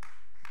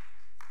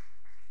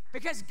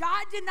 Because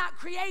God did not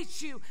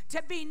create you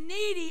to be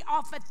needy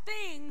off of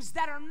things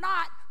that are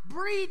not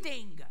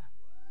breathing.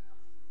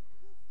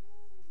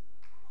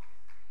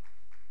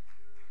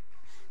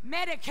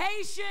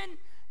 Medication,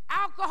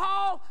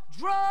 alcohol,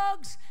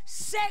 drugs,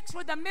 sex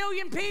with 1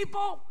 million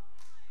people,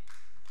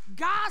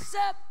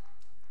 gossip,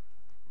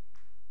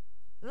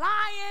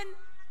 lying,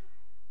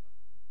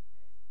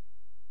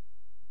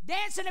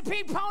 dancing a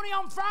pink pony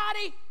on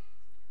Friday,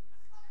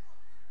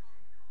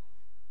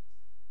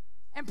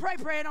 and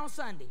praying on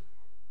Sunday.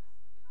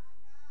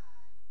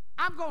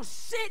 I'm going to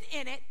sit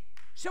in it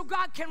so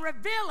God can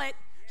reveal it,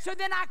 so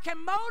then I can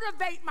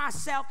motivate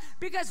myself,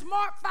 because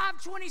Mark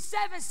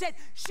 5:27 said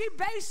she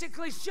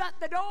basically shut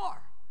the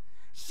door.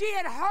 She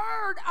had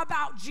heard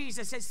about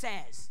Jesus, it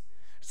says.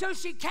 So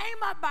she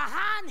came up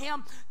behind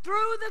him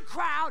through the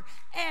crowd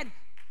and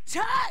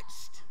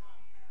touched.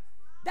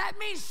 That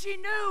means she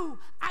knew,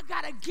 I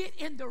got to get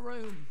in the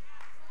room.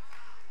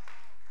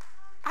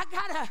 I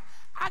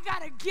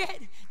gotta get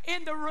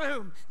in the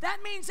room. That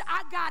means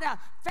I gotta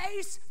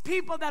face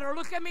people that are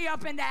looking me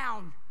up and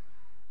down.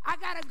 I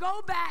gotta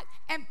go back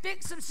and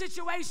fix some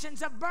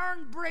situations of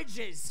burned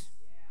bridges.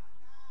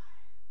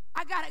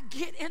 I gotta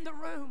get in the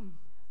room.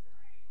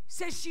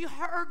 Says she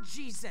heard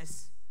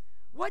Jesus.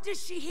 What did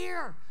she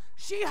hear?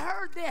 She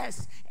heard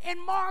this.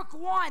 In Mark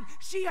 1,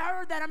 she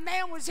heard that a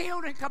man was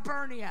healed in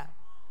Capernaum.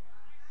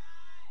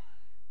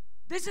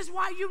 This is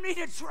why you need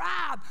a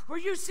tribe where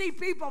you see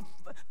people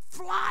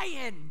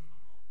flying,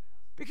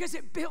 because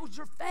it builds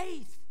your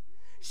faith.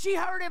 She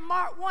heard in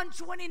Mark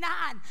 1:29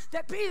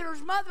 that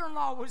Peter's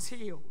mother-in-law was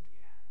healed.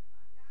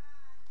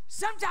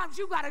 Sometimes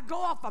you got to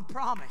go off a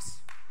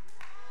promise.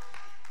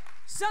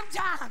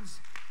 Sometimes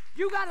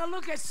you got to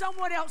look at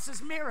someone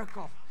else's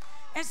miracle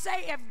and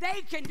say, if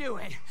they can do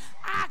it,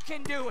 I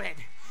can do it.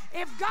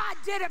 If God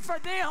did it for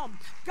them,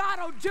 God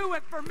will do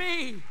it for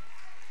me.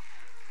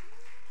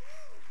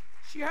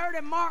 She heard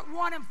in Mark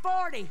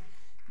 1:40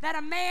 that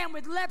a man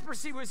with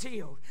leprosy was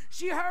healed.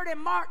 She heard in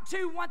Mark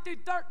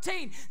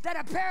 2:1-13 that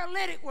a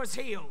paralytic was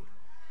healed.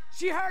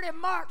 She heard in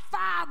Mark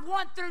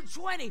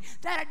 5:1-20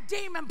 that a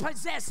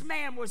demon-possessed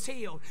man was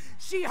healed.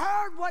 She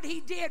heard what he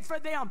did for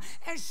them,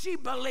 and she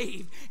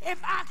believed, if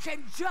I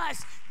can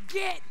just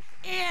get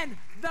in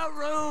the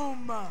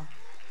room.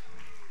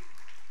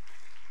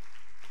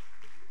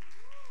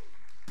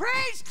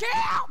 Preach,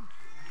 Kim!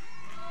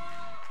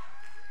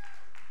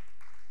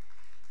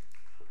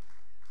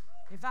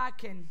 If I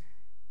can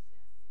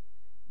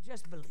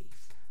just believe.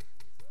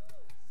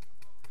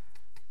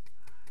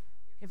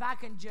 If I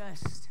can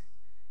just,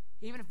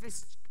 even if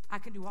it's, I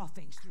can do all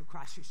things through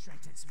Christ who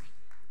strengthens me.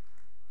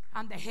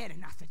 I'm the head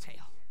and not the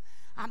tail.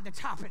 I'm the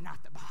top and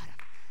not the bottom.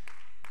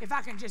 If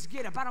I can just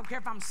get up, I don't care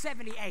if I'm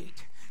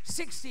 78,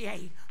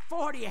 68,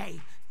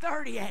 48,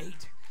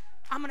 38.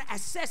 I'm going to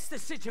assess the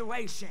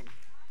situation.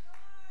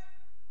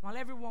 While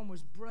everyone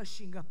was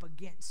brushing up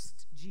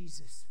against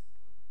Jesus,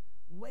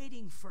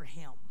 waiting for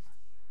him,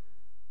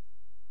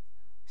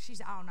 she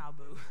said, oh, no,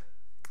 boo.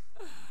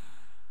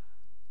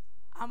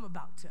 I'm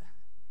about to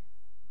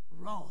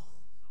roll.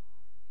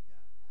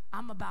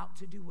 I'm about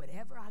to do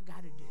whatever I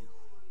got to do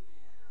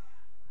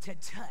to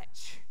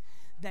touch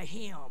the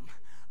hem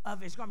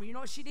of his garment. You know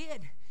what she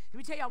did? Let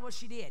me tell y'all what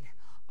she did.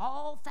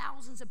 All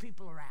thousands of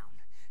people around.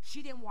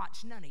 She didn't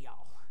watch none of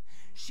y'all.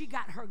 She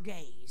got her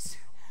gaze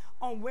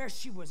on where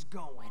she was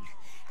going.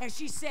 And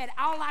she said,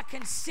 all I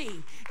can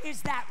see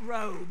is that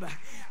robe.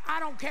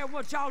 I don't care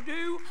what y'all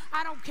do.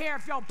 I don't care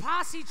if your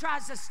posse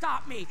tries to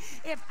stop me.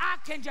 If I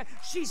can just,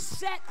 she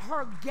set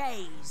her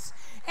gaze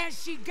and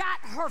she got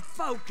her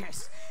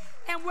focus.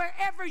 And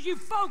wherever you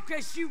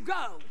focus, you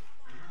go.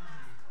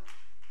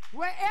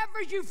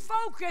 Wherever you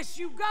focus,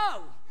 you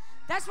go.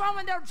 That's why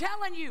when they're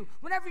telling you,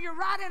 whenever you're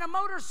riding a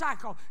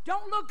motorcycle,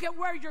 don't look at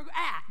where you're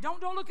at.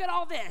 Don't look at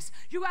all this.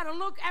 You got to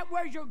look at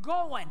where you're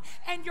going.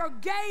 And your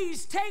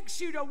gaze takes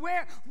you to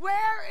where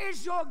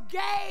is your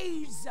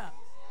gaze?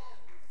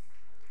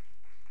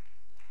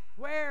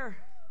 Where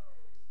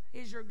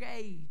is your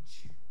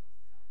gauge?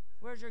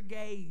 Where's your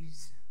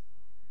gaze?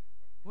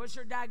 What's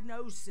your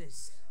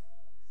diagnosis?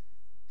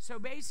 So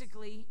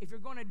basically, if you're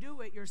going to do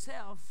it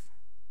yourself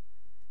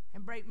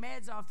and break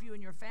meds off you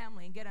and your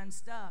family and get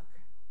unstuck,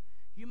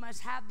 you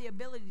must have the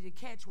ability to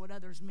catch what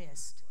others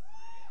missed.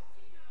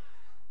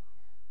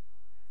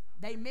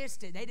 They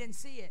missed it. They didn't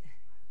see it.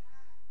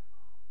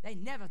 They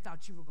never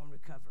thought you were going to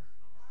recover.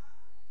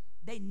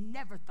 They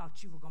never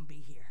thought you were going to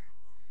be here.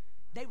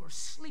 They were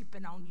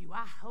sleeping on you.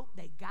 I hope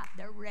they got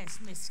their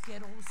rest, Miss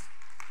Skittles.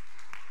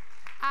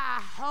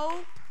 I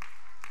hope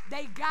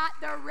they got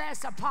their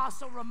rest,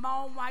 Apostle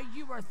Ramon, while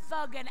you were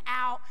thugging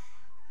out.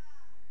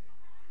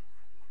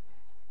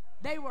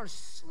 They were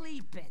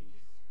sleeping.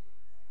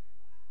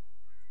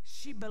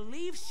 She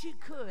believed she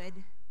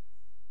could,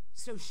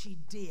 so she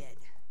did.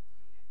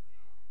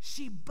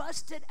 She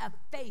busted a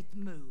faith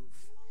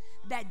move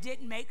that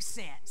didn't make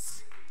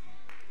sense.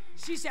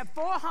 She said,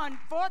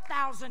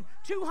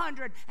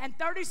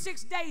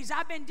 4,236 days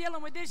I've been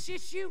dealing with this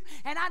issue,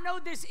 and I know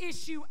this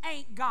issue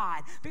ain't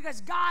God,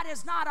 because God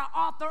is not an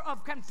author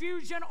of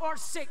confusion or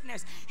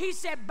sickness. He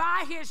said,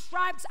 by his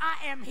stripes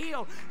I am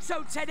healed.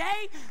 So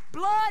today,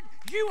 blood,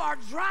 you are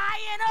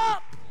drying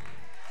up.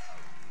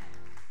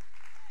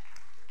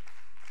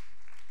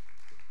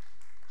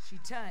 She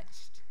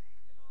touched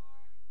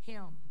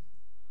him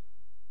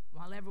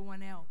while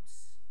everyone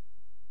else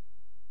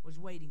was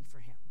waiting for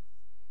him.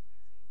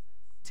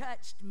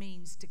 Touched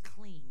means to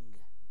cling.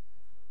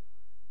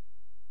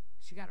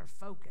 She got her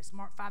focus.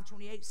 Mark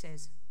 5:28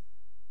 says,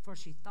 for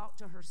she thought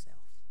to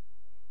herself,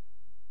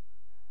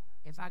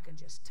 if I can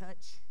just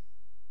touch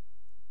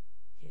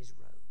his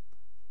robe.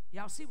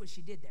 Y'all see what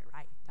she did there,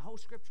 right? The whole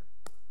scripture.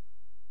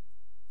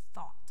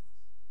 Thought.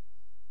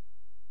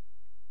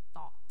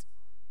 Thought.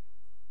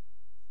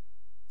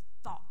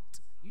 Thought.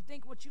 You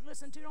think what you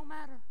listen to don't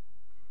matter?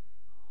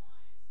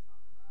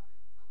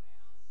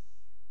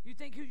 You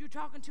think who you're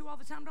talking to all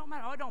the time don't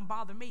matter? Oh, it don't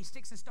bother me.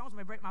 Sticks and stones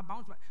may break my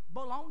bones, but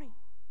baloney.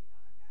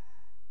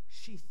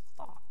 She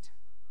thought.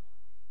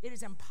 It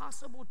is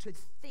impossible to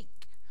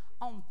think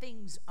on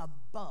things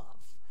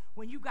above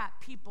when you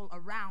got people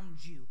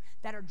around you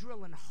that are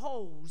drilling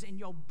holes in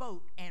your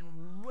boat and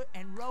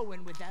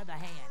rowing with the other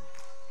hand.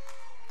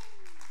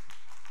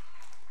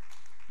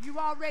 You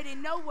already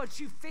know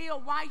what you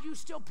feel. Why you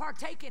still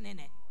partaking in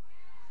it?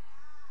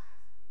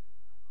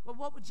 Well,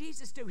 what would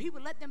Jesus do? He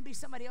would let them be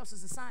somebody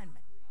else's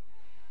assignment.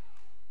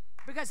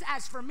 Because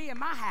as for me and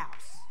my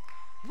house,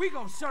 we're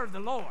going to serve the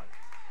Lord.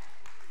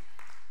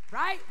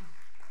 Right?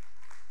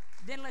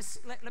 Then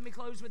let me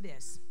close with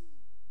this.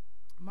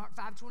 Mark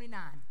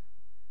 5:29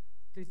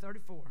 through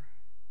 34.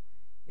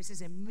 It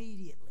says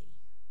immediately.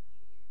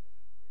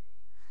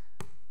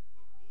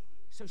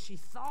 So she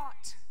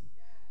thought.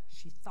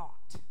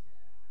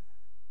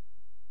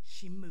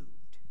 She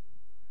moved.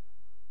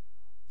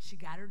 She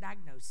got her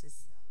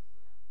diagnosis.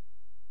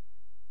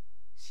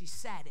 She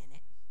sat in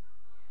it.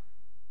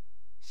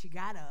 She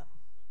got up.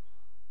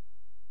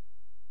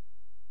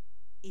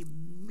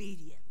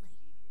 Immediately,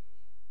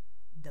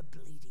 the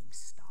bleeding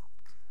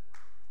stopped.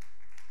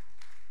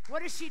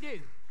 What does she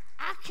do?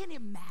 I can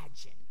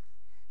imagine.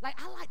 Like,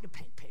 I like to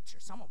paint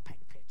pictures, so I'm going to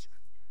paint a picture.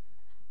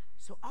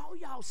 So all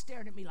y'all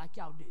staring at me like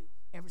y'all do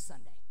every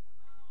Sunday.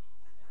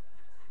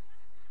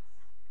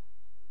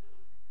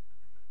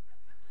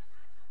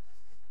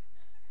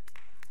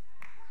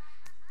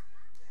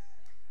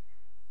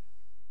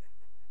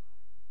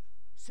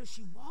 So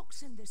she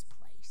walks in this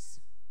place,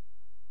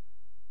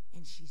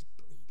 and she's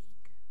bleeding,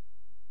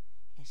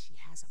 and she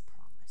has a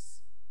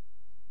promise.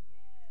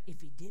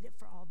 If he did it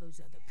for all those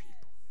other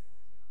people,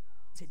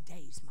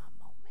 today's my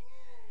moment.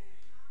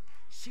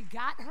 She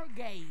got her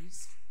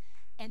gaze,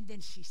 and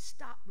then she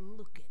stopped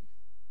looking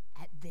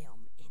at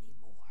them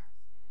anymore.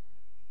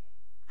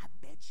 I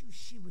bet you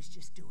she was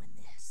just doing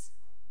this.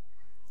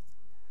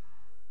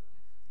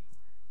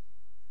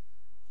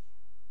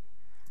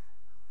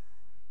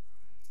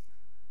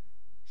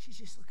 She's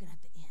just looking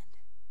at the end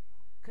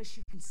because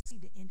she can see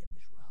the end of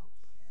his robe.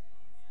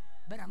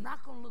 But I'm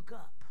not going to look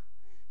up,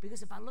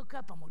 because if I look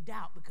up, I'm going to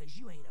doubt, because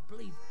you ain't a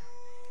believer.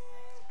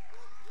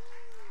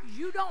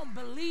 You don't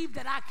believe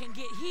that I can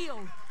get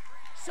healed.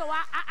 So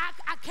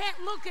I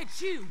can't look at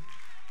you,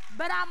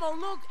 but I'm going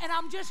to look, and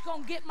I'm just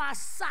going to get my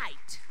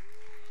sight.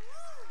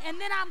 And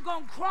then I'm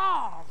going to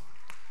crawl.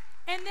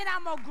 And then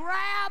I'm going to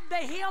grab the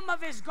hem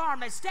of his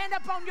garment. Stand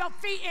up on your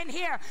feet in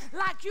here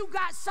like you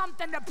got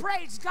something to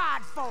praise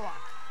God for.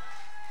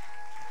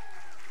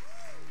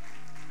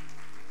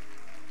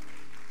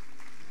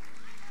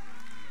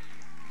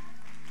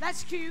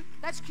 That's cute.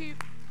 That's cute.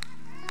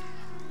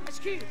 That's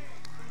cute.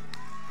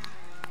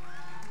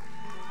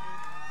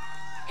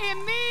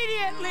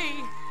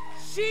 Immediately,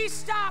 she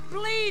stopped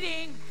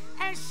bleeding,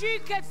 and she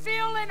could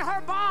feel in her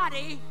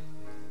body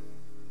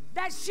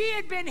that she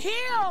had been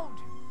healed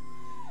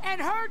in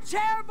her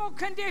terrible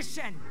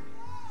condition.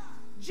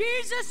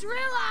 Jesus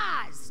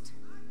realized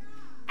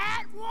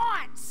at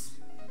once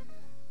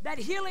that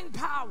healing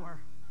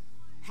power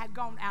had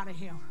gone out of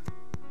him.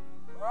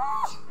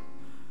 Woo!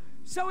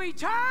 So he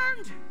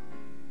turned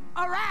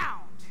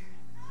around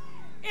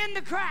in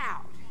the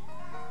crowd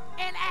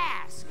and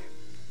asked,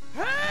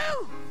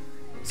 who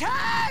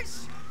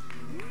touched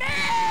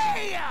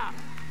me?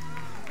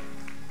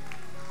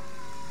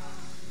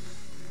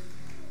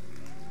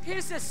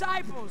 His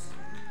disciples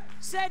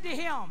said to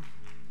him,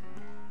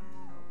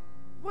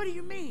 what do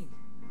you mean?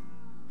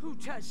 Who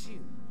touched you?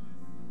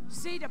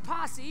 See the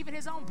posse, even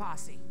his own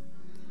posse,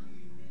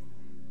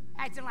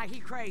 acting like he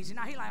crazy.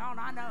 Now he like, oh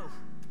no,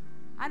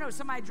 I know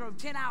somebody drove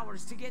 10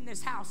 hours to get in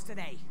this house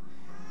today.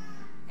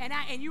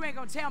 And you ain't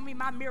gonna tell me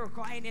my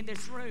miracle ain't in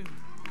this room.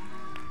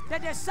 The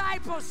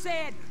disciples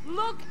said,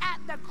 look at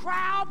the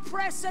crowd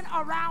pressing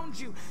around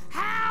you.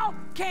 How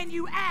can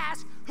you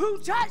ask, who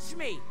touched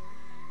me?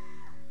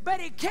 But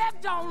he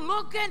kept on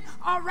looking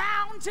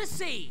around to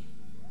see.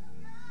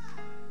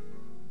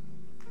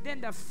 Then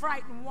the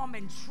frightened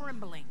woman,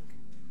 trembling,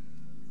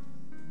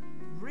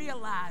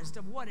 realized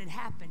of what had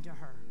happened to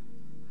her.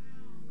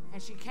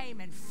 And she came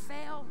and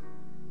fell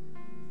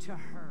to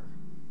her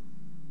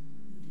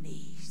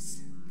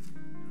knees.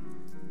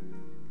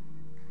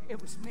 It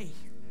was me.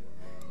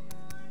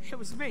 It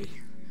was me.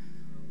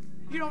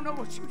 You don't know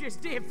what you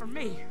just did for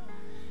me.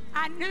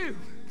 I knew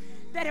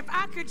that if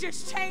I could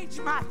just change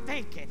my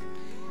thinking,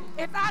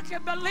 if I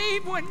could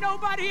believe when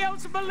nobody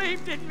else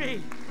believed in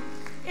me,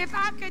 if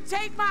I could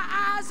take my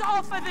eyes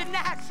off of the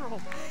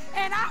natural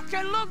and I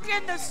could look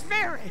in the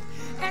spirit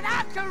and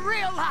I could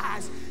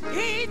realize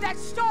he that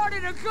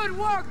started a good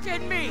work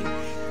in me,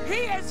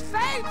 he is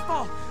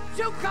faithful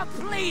to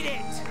complete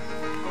it.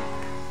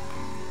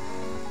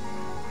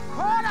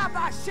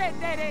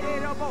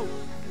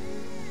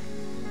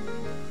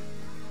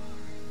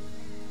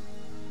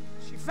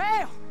 She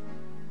fell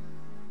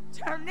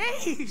to her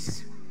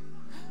knees.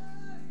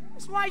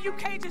 That's why you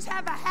can't just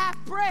have a half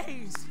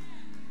praise.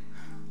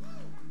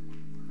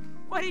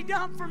 What he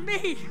done for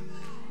me,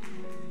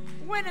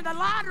 winning the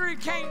lottery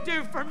can't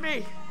do for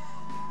me.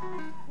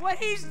 What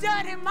he's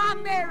done in my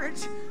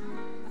marriage,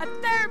 a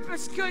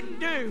therapist couldn't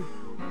do.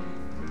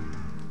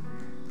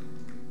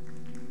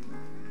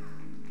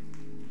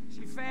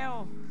 She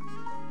fell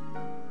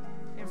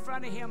in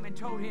front of him and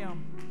told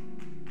him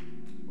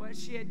what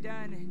she had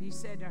done, and he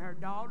said to her,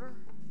 daughter,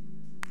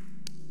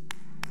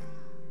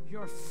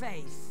 your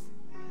faith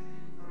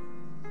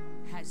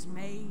has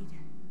made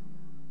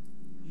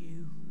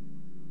you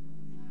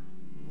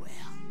well.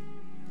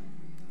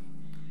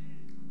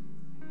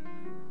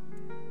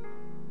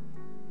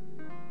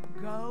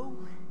 Go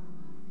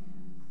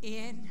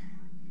in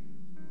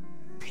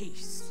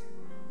peace.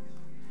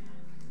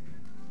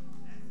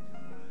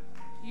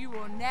 You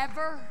will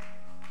never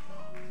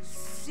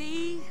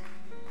see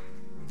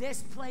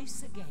this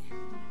place again.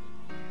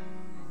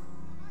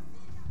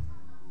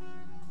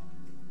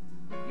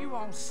 You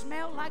won't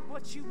smell like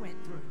what you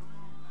went through.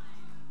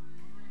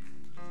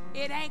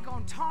 It ain't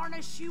gonna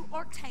tarnish you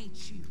or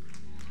taint you.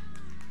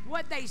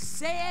 What they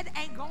said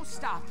ain't gonna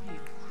stop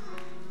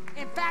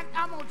you. In fact,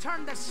 I'm gonna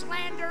turn the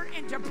slander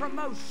into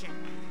promotion.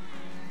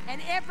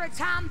 And every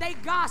time they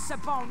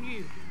gossip on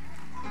you,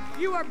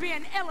 you are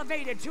being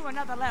elevated to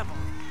another level.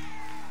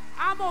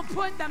 I'm gonna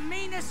put the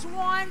meanest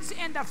ones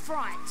in the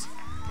front.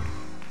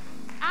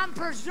 I'm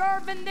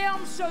preserving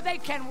them so they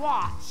can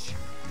watch.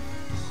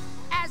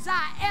 As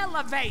I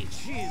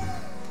elevate you,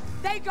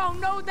 they gonna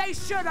know they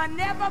should have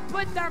never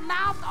put their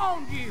mouth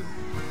on you.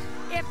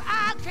 If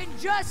I can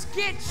just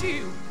get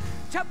you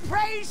to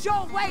praise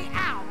your way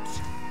out,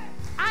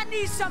 I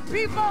need some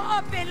people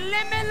up in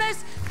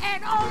Limitless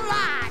and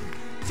online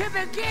to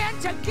begin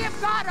to give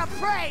God a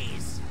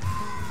praise.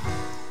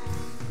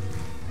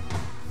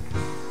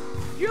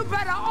 You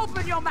better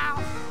open your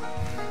mouth.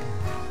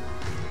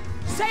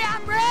 Say,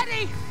 I'm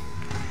ready.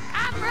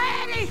 I'm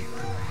ready.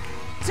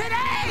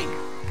 Today,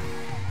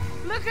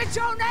 look at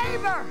your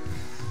neighbor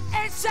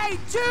and say,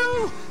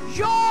 do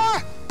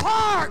your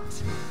part.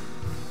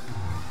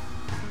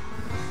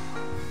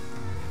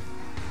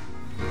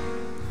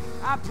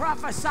 I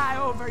prophesy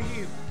over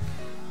you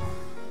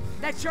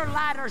that your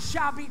ladder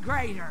shall be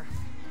greater.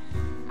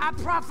 I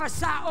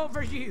prophesy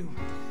over you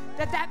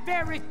that that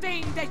very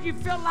thing that you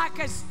feel like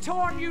has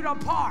torn you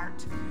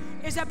apart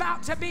is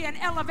about to be an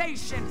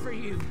elevation for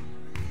you.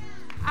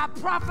 I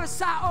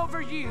prophesy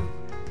over you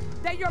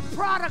that your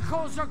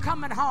prodigals are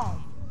coming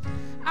home.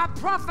 I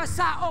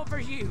prophesy over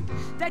you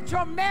that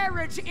your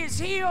marriage is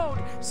healed,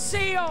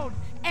 sealed,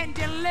 and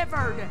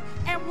delivered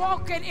and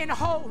walking in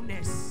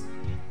wholeness.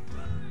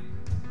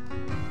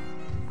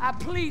 I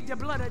plead the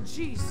blood of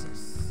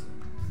Jesus.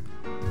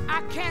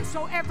 I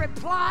cancel every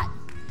plot,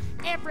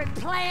 every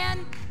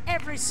plan,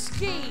 every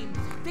scheme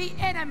the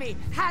enemy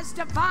has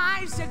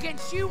devised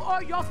against you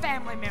or your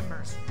family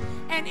members.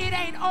 And it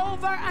ain't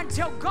over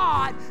until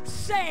God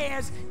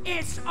says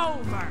it's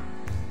over.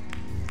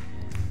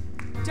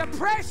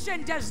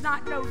 Depression does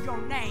not know your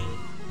name.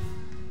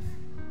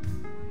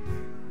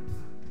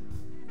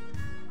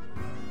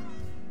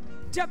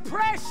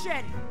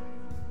 Depression,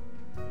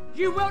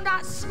 you will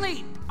not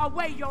sleep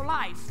away your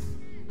life.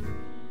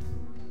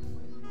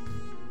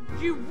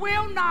 You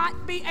will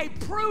not be a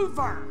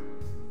prover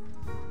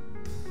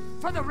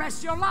for the rest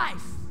of your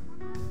life.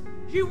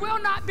 You will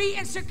not be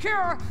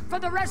insecure for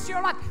the rest of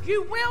your life.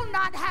 You will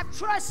not have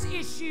trust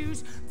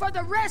issues for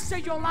the rest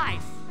of your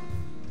life.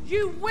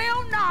 You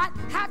will not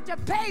have to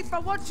pay for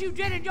what you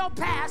did in your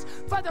past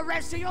for the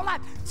rest of your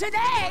life.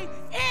 Today,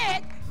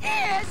 it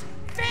is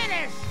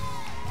finished.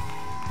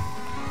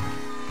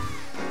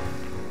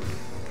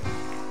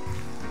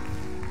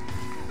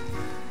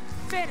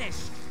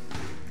 finished.